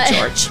all about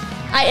George.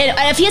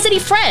 And if he has any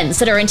friends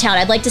that are in town,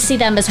 I'd like to see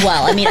them as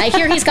well. I mean, I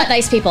hear he's got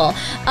nice people.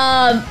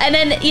 And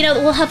then,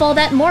 we'll have all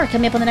that and more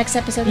coming up on the next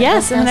episode.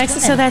 Yes, in the next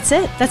episode, that's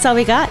it. That's all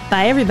we got.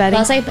 Bye, everybody.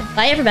 I'll say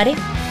bye, everybody.